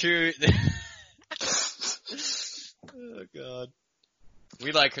 The true. Oh God.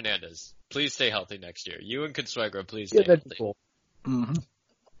 We like Hernandez. Please stay healthy next year. You and Consuegra, please stay healthy. Cool. Mm-hmm.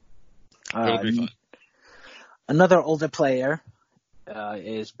 It'll be fun. Another older player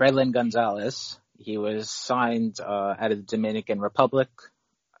is Braylon Gonzalez. He was signed out of the Dominican Republic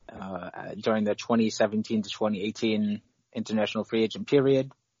during the 2017 to 2018 international free agent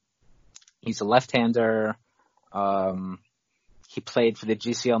period. He's a left-hander. He played for the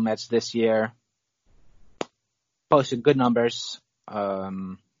GCL Mets this year. Posted good numbers.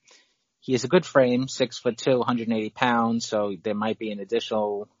 He has a good frame, 6'2", 180 pounds, so there might be an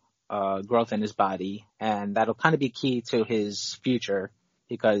additional growth in his body, and that'll kind of be key to his future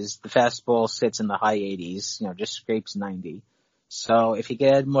because the fastball sits in the high 80s, just scrapes 90. So if he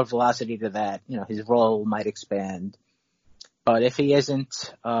could add more velocity to that, his role might expand. But if he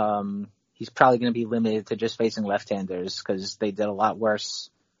isn't, he's probably going to be limited to just facing left-handers because they did a lot worse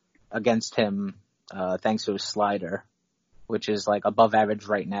against him thanks to his slider, which is like above average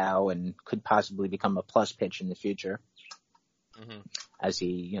right now and could possibly become a plus pitch in the future as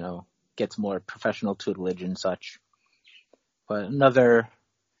he, gets more professional tutelage and such. But another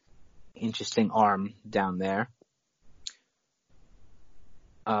interesting arm down there.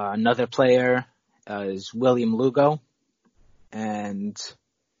 Another player is William Lugo, and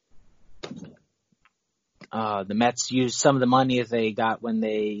the Mets used some of the money they got when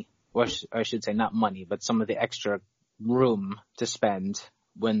they, or I should say not money, but some of the extra room to spend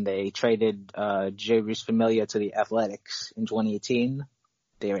when they traded Jeurys Familia to the Athletics in 2018.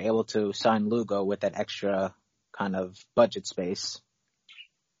 They were able to sign Lugo with that extra kind of budget space.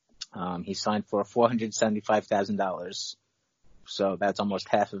 He signed for $475,000. So that's almost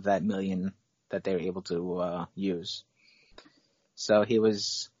half of that million that they were able to use. So he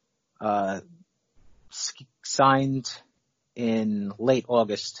was signed in late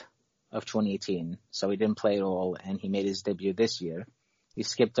August of 2018. So he didn't play at all, and he made his debut this year. He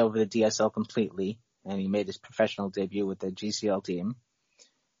skipped over the DSL completely, and he made his professional debut with the GCL team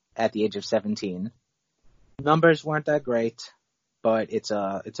at the age of 17. Numbers weren't that great, but it's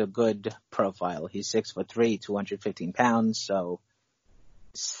a good profile. He's 6'3", 215 pounds, so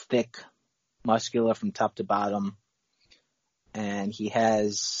he's thick, muscular from top to bottom, and he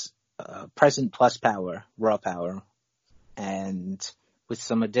has present plus power, raw power, and with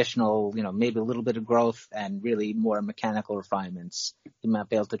some additional, maybe a little bit of growth and really more mechanical refinements, he might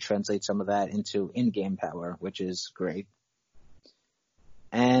be able to translate some of that into in-game power, which is great.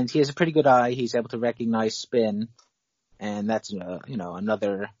 And he has a pretty good eye. He's able to recognize spin, and that's,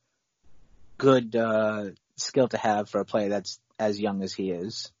 another good skill to have for a player that's as young as he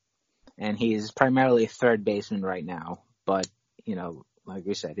is. And he's primarily a third baseman right now, but, like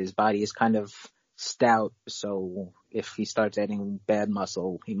we said, his body is kind of stout, so if he starts adding bad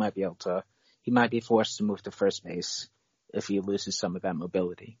muscle, he might be forced to move to first base if he loses some of that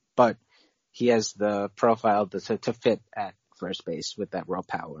mobility. But he has the profile to fit at first base with that raw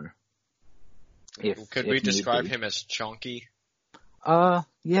power. Could we describe him as chunky?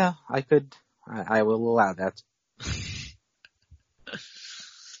 Yeah, I could. I will allow that.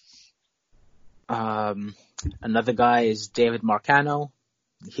 Another guy is David Marcano.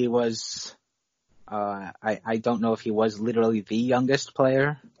 He was, I don't know if he was literally the youngest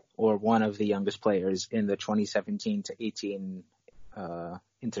player or one of the youngest players in the 2017 to 18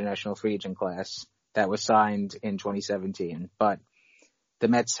 international free agent class that was signed in 2017. But the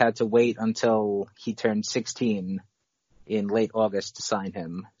Mets had to wait until he turned 16 in late August to sign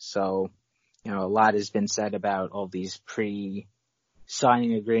him. So, a lot has been said about all these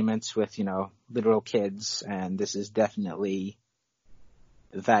pre-signing agreements with, literal kids, and this is definitely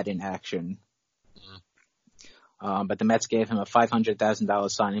that in action. But the Mets gave him a $500,000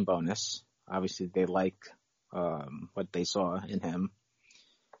 signing bonus. Obviously, they like what they saw in him.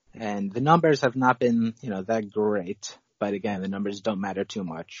 And the numbers have not been, that great. But again, the numbers don't matter too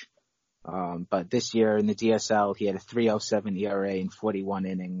much. But this year in the DSL, he had a 3.07 ERA in 41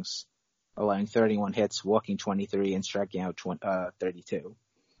 innings, allowing 31 hits, walking 23, and striking out 32.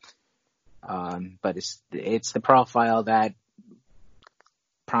 But it's the profile that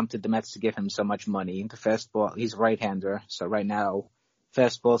prompted the Mets to give him so much money. The fastball, he's a right-hander, so right now,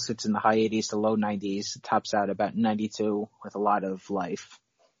 fastball sits in the high 80s to low 90s, tops out about 92 with a lot of life.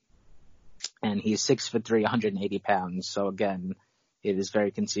 And he's 6'3", 180 pounds. So again, it is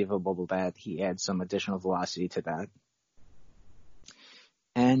very conceivable that he adds some additional velocity to that.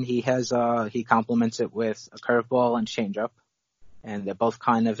 And he complements it with a curveball and changeup. And they're both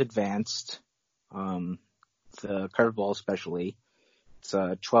kind of advanced. The curveball especially. It's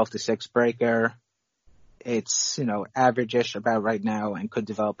a 12-6 breaker. It's, average-ish about right now and could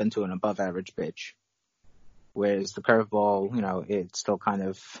develop into an above average pitch. Whereas the curveball, it's still kind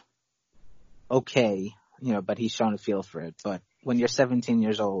of okay, but he's shown a feel for it. But when you're 17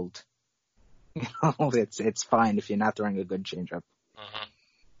 years old, it's fine if you're not throwing a good changeup. Uh-huh.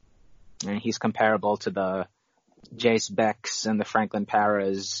 And he's comparable to the Jace Becks and the Franklin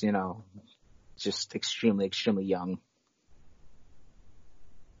Paras, just extremely, extremely young.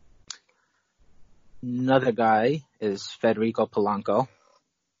 Another guy is Federico Polanco,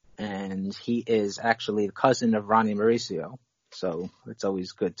 and he is actually the cousin of Ronnie Mauricio. So it's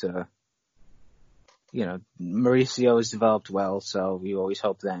always good to, Mauricio has developed well, so you always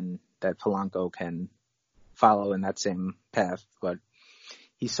hope then that Polanco can follow in that same path. But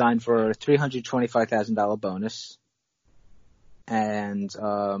he signed for a $325,000 bonus, and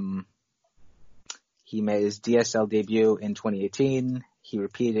he made his DSL debut in 2018. He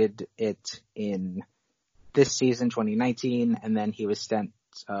repeated it in this season, 2019, and then he was sent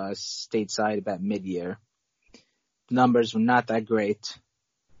stateside about mid-year. Numbers were not that great,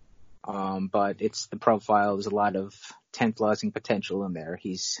 but it's the profile. There's a lot of tantalizing potential in there.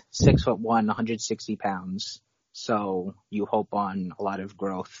 He's 6'1", 160 pounds, so you hope on a lot of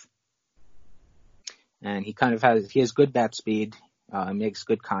growth. And he has good bat speed, makes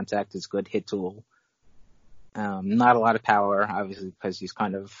good contact, is good hit tool. Not a lot of power, obviously, because he's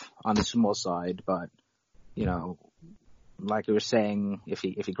kind of on the small side, but, like we were saying, if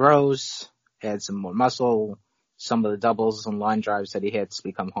he grows, adds some more muscle, some of the doubles and line drives that he hits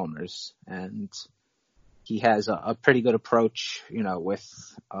become homers. And he has a pretty good approach, with,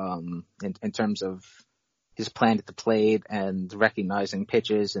 in terms of his plan at the plate and recognizing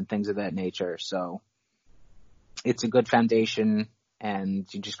pitches and things of that nature. So it's a good foundation, and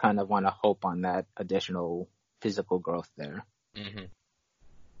you just kind of want to hope on that additional physical growth there. Mm-hmm.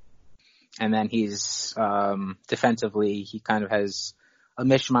 And then he's, defensively, he kind of has a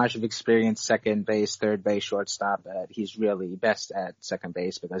mishmash of experience, second base, third base, shortstop. He's really best at second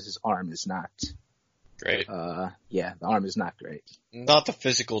base because his arm is not great. The arm is not great. Not the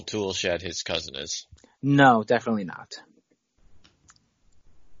physical tool shed his cousin is. No, definitely not.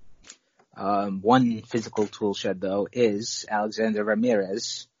 One physical tool shed, though, is Alexander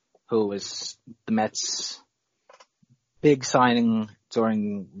Ramirez, who was the Mets' big signing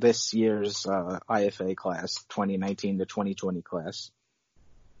during this year's IFA class, 2019 to 2020 class.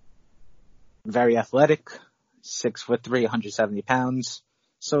 Very athletic, 6'3", 170 pounds.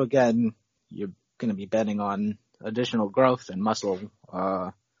 So again, you're going to be betting on additional growth and muscle,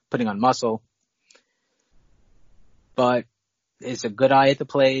 putting on muscle. But it's a good eye at the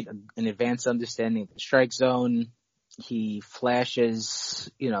plate, an advanced understanding of the strike zone. He flashes,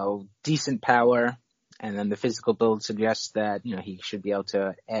 decent power. And then the physical build suggests that, he should be able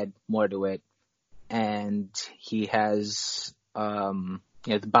to add more to it. And he has, the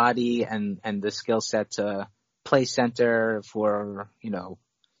body and the skill set to play center for,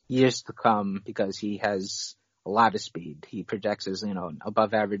 years to come because he has a lot of speed. He projects as, an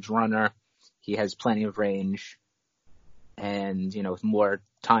above average runner. He has plenty of range. And, with more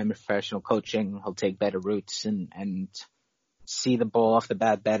time and professional coaching, he'll take better routes and see the ball off the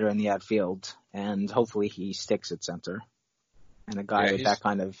bat better in the outfield, and hopefully he sticks at center. And a guy with that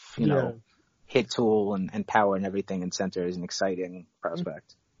kind of, hit tool and power and everything in center is an exciting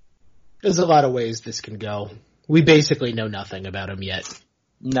prospect. There's a lot of ways this can go. We basically know nothing about him yet.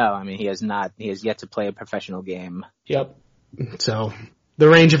 No, he has yet to play a professional game. Yep. So the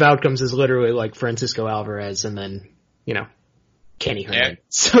range of outcomes is literally like Francisco Alvarez and then, Kenny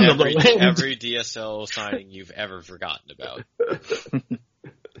Hernandez. Every DSL signing you've ever forgotten about.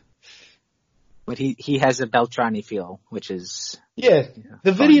 But he has a Beltrami feel, which is... Yeah,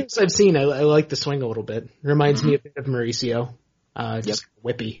 the videos I've seen, I like the swing a little bit. Reminds me a bit of Mauricio. Just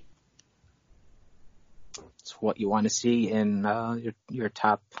whippy. It's what you want to see in your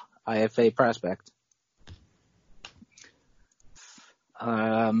top IFA prospect.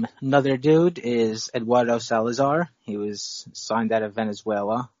 Another dude is Eduardo Salazar. He was signed out of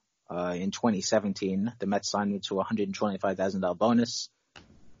Venezuela in 2017. The Mets signed him to a $125,000 bonus.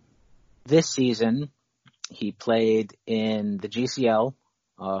 This season, he played in the GCL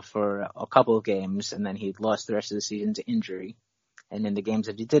for a couple of games, and then he lost the rest of the season to injury. And in the games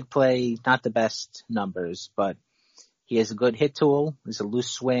that he did play, not the best numbers, but He has a good hit tool. He's a loose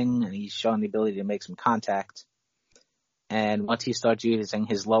swing, and he's shown the ability to make some contact. And once he starts using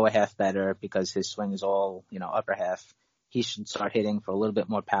his lower half better, because his swing is all, upper half, he should start hitting for a little bit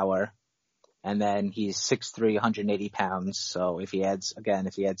more power. And then he's 6'3", 180 pounds. So if he adds a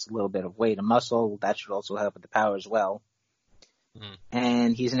little bit of weight and muscle, that should also help with the power as well.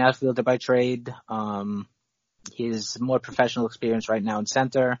 And he's an outfielder by trade. He has more professional experience right now in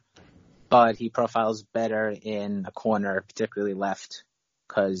center, but he profiles better in a corner, particularly left,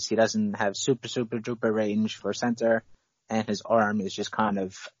 because he doesn't have super duper range for center, and his arm is just kind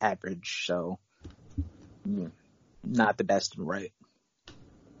of average, so not the best in right.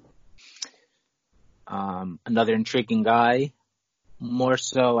 Another intriguing guy, more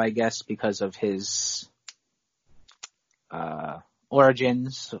so, I guess, because of his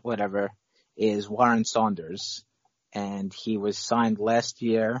origins, whatever, is Warren Saunders. And he was signed last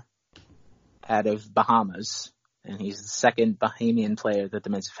year out of Bahamas, and he's the second Bahamian player that the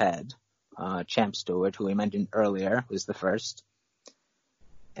Mets have had. Champ Stewart, who we mentioned earlier, was the first.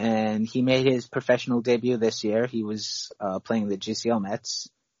 And he made his professional debut this year. He was playing the GCL Mets.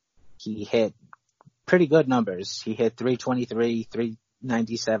 He hit pretty good numbers. He hit 323,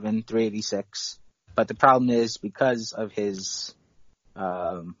 397, 386. But the problem is, because of his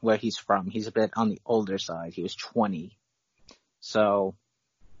where he's from, he's a bit on the older side. He was 20. So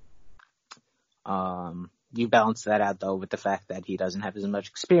you balance that out, though, with the fact that he doesn't have as much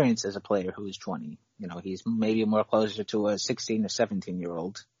experience as a player who is 20. He's maybe more closer to a 16 or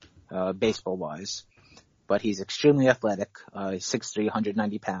 17-year-old, baseball-wise. But he's extremely athletic. He's 6'3",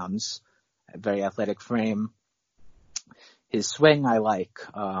 190 pounds, a very athletic frame. His swing I like.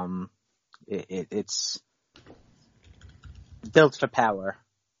 It's built for power.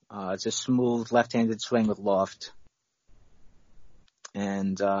 It's a smooth left-handed swing with loft.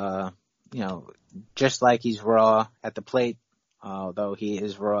 And, just like he's raw at the plate, although he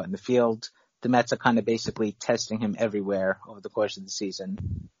is raw in the field, the Mets are kind of basically testing him everywhere over the course of the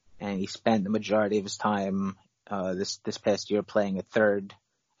season. And he spent the majority of his time this past year playing at third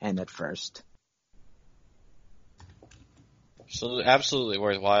and at first. So absolutely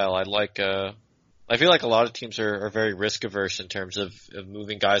worthwhile. I feel like a lot of teams are very risk averse in terms of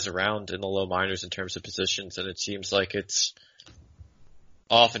moving guys around in the low minors in terms of positions, and it seems like it's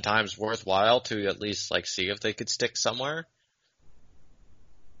oftentimes worthwhile to at least see if they could stick somewhere.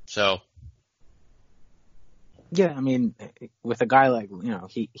 So yeah, I mean, with a guy like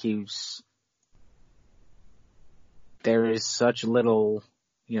there is such little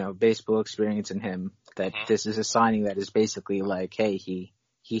baseball experience in him that this is a signing that is basically hey, he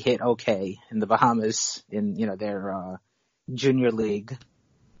hit okay in the Bahamas in, their junior league,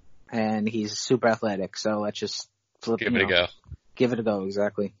 and he's super athletic, so let's just give it a go. Give it a go,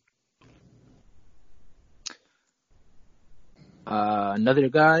 exactly. Another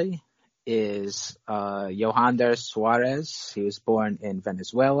guy is Yohander Suarez. He was born in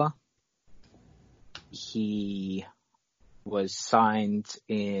Venezuela. He was signed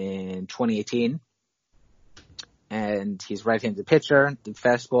in 2018. And he's right-handed pitcher. The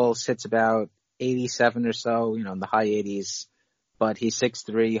fastball sits about 87 or so, in the high 80s. But he's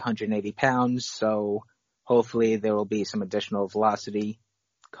 6'3", 180 pounds, so hopefully there will be some additional velocity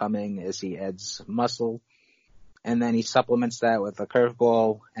coming as he adds muscle. And then he supplements that with a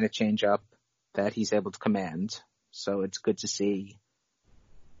curveball and a changeup that he's able to command. So it's good to see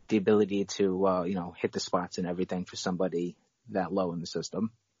the ability to, hit the spots and everything for somebody that low in the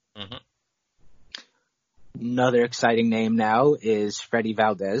system. Mm-hmm. Another exciting name now is Freddie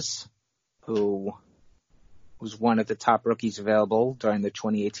Valdez, who was one of the top rookies available during the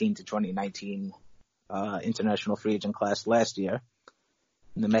 2018 to 2019 international free agent class last year.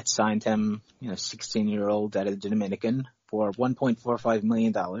 And the Mets signed him, 16-year-old out of the Dominican for $1.45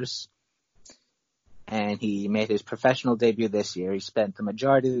 million. And he made his professional debut this year. He spent the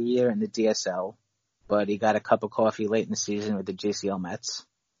majority of the year in the DSL, but he got a cup of coffee late in the season with the GCL Mets.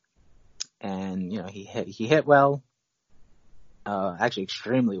 And, he hit well, actually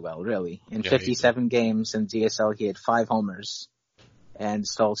extremely well, really. In 57 games in DSL, he had 5 homers and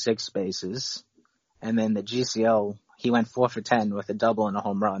stole 6 bases. And then the GCL, he went 4 for 10 with a double and a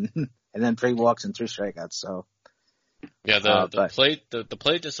home run, and then 3 walks and 3 strikeouts. So, yeah, the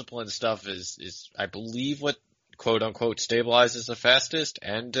plate discipline stuff is I believe what quote unquote stabilizes the fastest,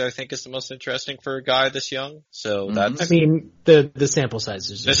 and I think is the most interesting for a guy this young. So that's. I mean, the sample size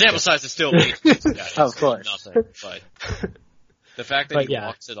is. The sample size is still of course. Nothing, but the fact that he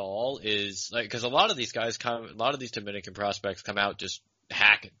walks at all is because a lot of these Dominican prospects come out just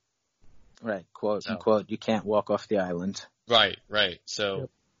hacking. Right, quote unquote, you can't walk off the island. Right.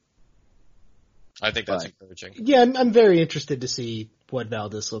 So I think that's encouraging. Yeah, I'm very interested to see what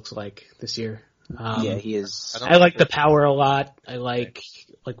Valdez looks like this year. Yeah, he is. I like the power a lot. I like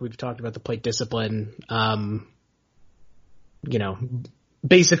we've talked about, the plate discipline.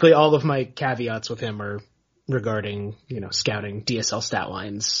 Basically all of my caveats with him are regarding, scouting DSL stat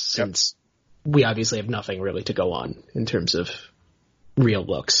lines, since we obviously have nothing really to go on in terms of real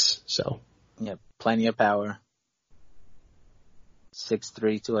looks. So yeah, plenty of power.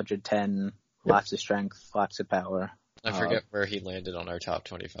 6'3", 210, lots of strength, lots of power. I forget where he landed on our top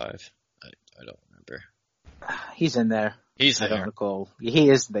 25. I don't remember. He's in there. He's there. I don't recall. He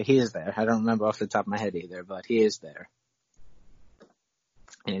is there. I don't remember off the top of my head either, but he is there.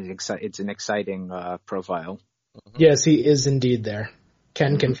 And it's an exciting profile. Mm-hmm. Yes, he is indeed there.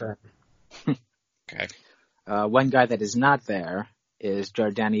 Can confirm. Okay. One guy that is not there is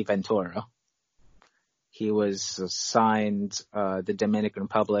Jordany Ventura. He was signed the Dominican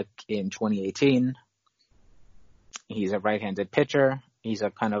Republic in 2018. He's a right-handed pitcher. He's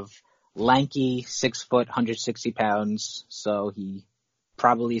a kind of lanky, 6 foot, 160 pounds, so he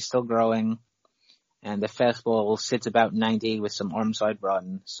probably is still growing. And the fastball sits about 90 with some arm side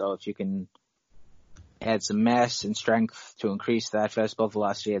run. So if you can add some mass and strength to increase that fastball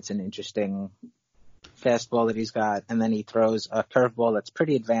velocity, it's an interesting fastball that he's got. And then he throws a curveball that's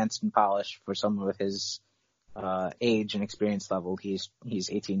pretty advanced and polished for someone with his age and experience level. He's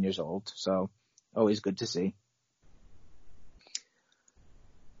 18 years old, so always good to see.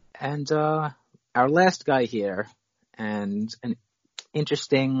 And our last guy here, and an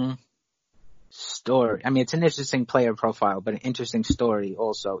interesting story. I mean, it's an interesting player profile, but an interesting story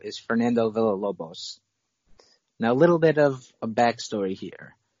also is Fernando Villalobos. Now, a little bit of a backstory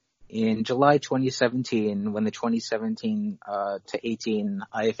here. In July 2017, when the 2017 to 18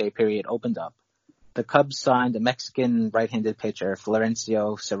 IFA period opened up, the Cubs signed a Mexican right-handed pitcher,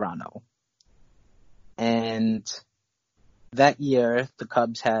 Florencio Serrano. And that year, the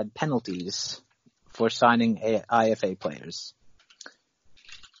Cubs had penalties for signing IFA players.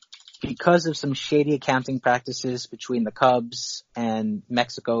 Because of some shady accounting practices between the Cubs and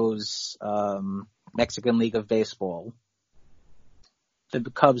Mexico's Mexican League of Baseball, the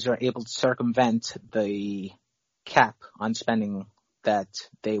Cubs are able to circumvent the cap on spending that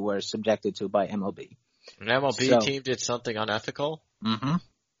they were subjected to by MLB. An MLB team did something unethical?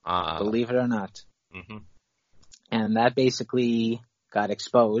 Mm-hmm. Believe it or not. Mm-hmm. And that basically got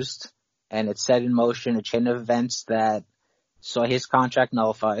exposed, and it set in motion a chain of events that saw his contract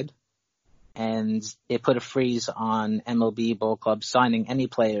nullified, and it put a freeze on MLB ball clubs signing any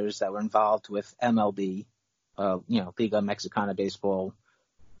players that were involved with MLB, Liga Mexicana Baseball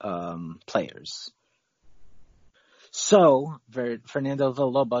players. So Fernando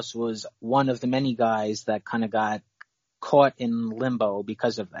Villalobos was one of the many guys that kind of got caught in limbo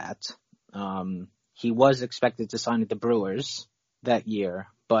because of that. He was expected to sign with the Brewers that year,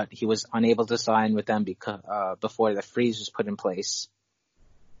 but he was unable to sign with them before the freeze was put in place.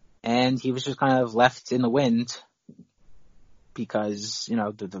 And he was just kind of left in the wind because,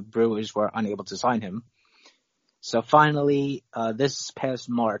 the Brewers were unable to sign him. So finally, this past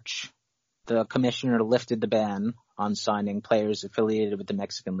March, the commissioner lifted the ban on signing players affiliated with the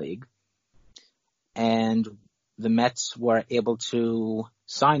Mexican League. And the Mets were able to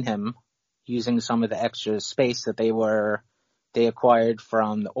sign him using some of the extra space that they acquired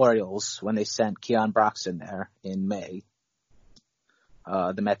from the Orioles when they sent Keon Broxton there in May.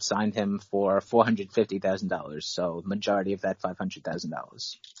 The Mets signed him for $450,000, so majority of that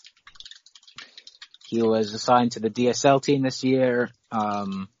 $500,000. He was assigned to the DSL team this year.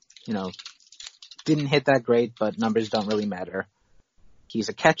 Didn't hit that great, but numbers don't really matter. He's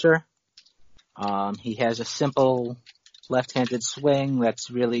a catcher. He has a simple left-handed swing that's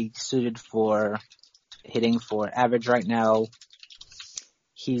really suited for hitting for average right now.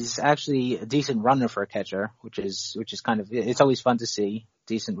 He's actually a decent runner for a catcher, which is kind of, it's always fun to see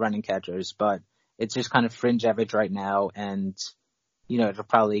decent running catchers, but it's just kind of fringe average right now, and it'll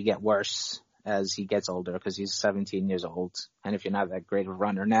probably get worse as he gets older because he's 17 years old. And if you're not that great of a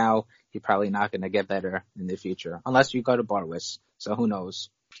runner now, you're probably not going to get better in the future unless you go to Barwis. So who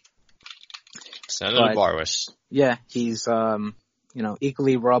knows? Senator Barwis. Yeah, he's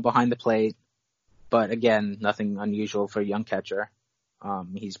equally raw behind the plate, but again, nothing unusual for a young catcher.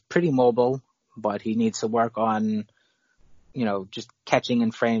 He's pretty mobile, but he needs to work on, just catching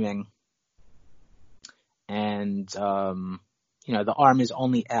and framing. And, the arm is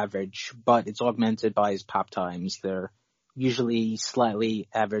only average, but it's augmented by his pop times. They're usually slightly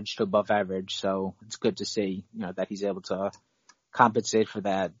average to above average, so it's good to see, that he's able to compensate for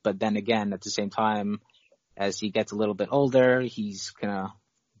that. But then again, at the same time, as he gets a little bit older, he's gonna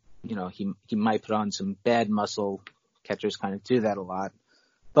he might put on some bad muscle. Catchers kind of do that a lot.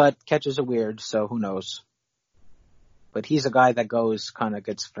 But catchers are weird, so who knows. But he's a guy that kind of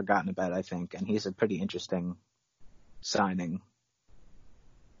gets forgotten about, I think, and he's a pretty interesting signing.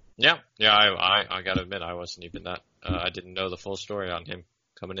 Yeah, I gotta admit, I wasn't even I didn't know the full story on him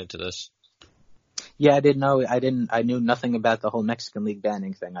coming into this. Yeah, I knew nothing about the whole Mexican League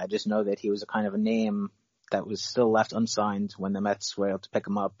banning thing. I just know that he was a kind of a name that was still left unsigned when the Mets were able to pick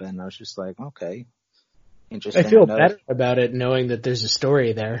him up, and I was just like, okay, interesting. I feel better about it knowing that there's a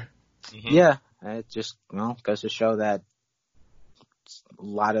story there. Mm-hmm. Yeah, it just, goes to show that a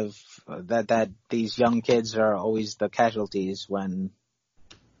lot of, that these young kids are always the casualties when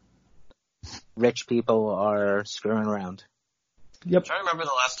rich people are screwing around. Yep. I'm trying to remember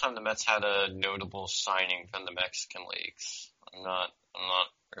the last time the Mets had a notable signing from the Mexican leagues. I'm not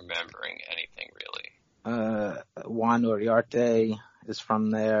remembering anything really. Juan Uriarte is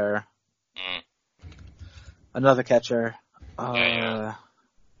from there. Another catcher. Yeah.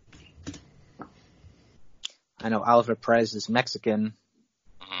 I know Oliver Perez is Mexican.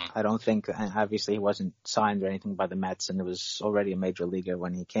 Mm-hmm. I don't think, obviously he wasn't signed or anything by the Mets, and it was already a major leaguer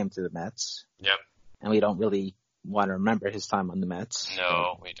when he came to the Mets. Yep. And we don't really want to remember his time on the Mets.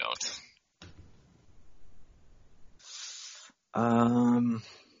 No, we don't.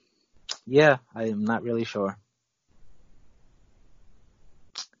 Yeah, I am not really sure.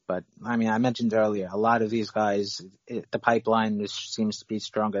 But, I mentioned earlier, a lot of these guys, the pipeline seems to be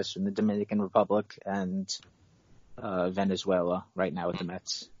strongest in the Dominican Republic and Venezuela right now with the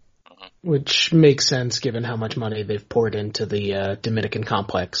Mets. Which makes sense given how much money they've poured into the Dominican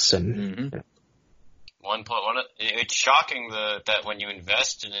complex. And mm-hmm. It's shocking that when you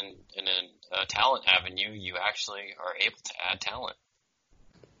invest in a talent avenue, you actually are able to add talent.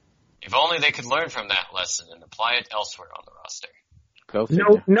 If only they could learn from that lesson and apply it elsewhere on the roster.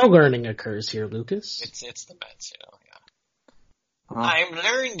 No learning occurs here, Lucas. It's the Mets, yeah. I'm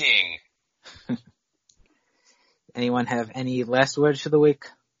learning. Anyone have any last words for the week?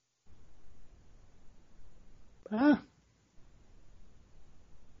 I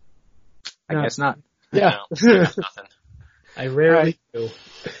guess not. Yeah. No, nothing. I rarely do.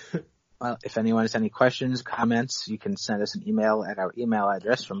 Well, if anyone has any questions, comments, you can send us an email at our email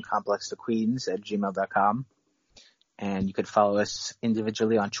address from complextoqueens@gmail.com. And you could follow us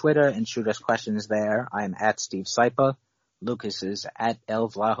individually on Twitter and shoot us questions there. I am at Steve Sypa. Lucas is at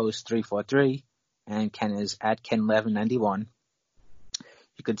elvlajos343. And Ken is at Ken1191.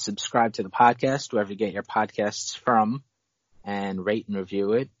 You could subscribe to the podcast wherever you get your podcasts from and rate and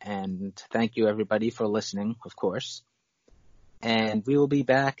review it. And thank you, everybody, for listening, of course. And we will be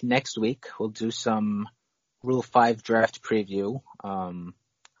back next week. We'll do some Rule 5 draft preview.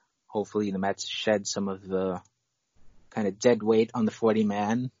 Hopefully the Mets shed some of the kind of dead weight on the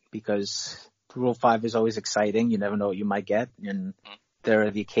 40-man because Rule 5 is always exciting. You never know what you might get. And there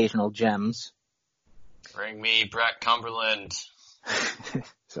are the occasional gems. Bring me Brett Cumberland.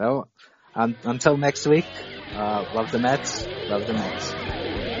 So, until next week, love the Mets. Love the Mets.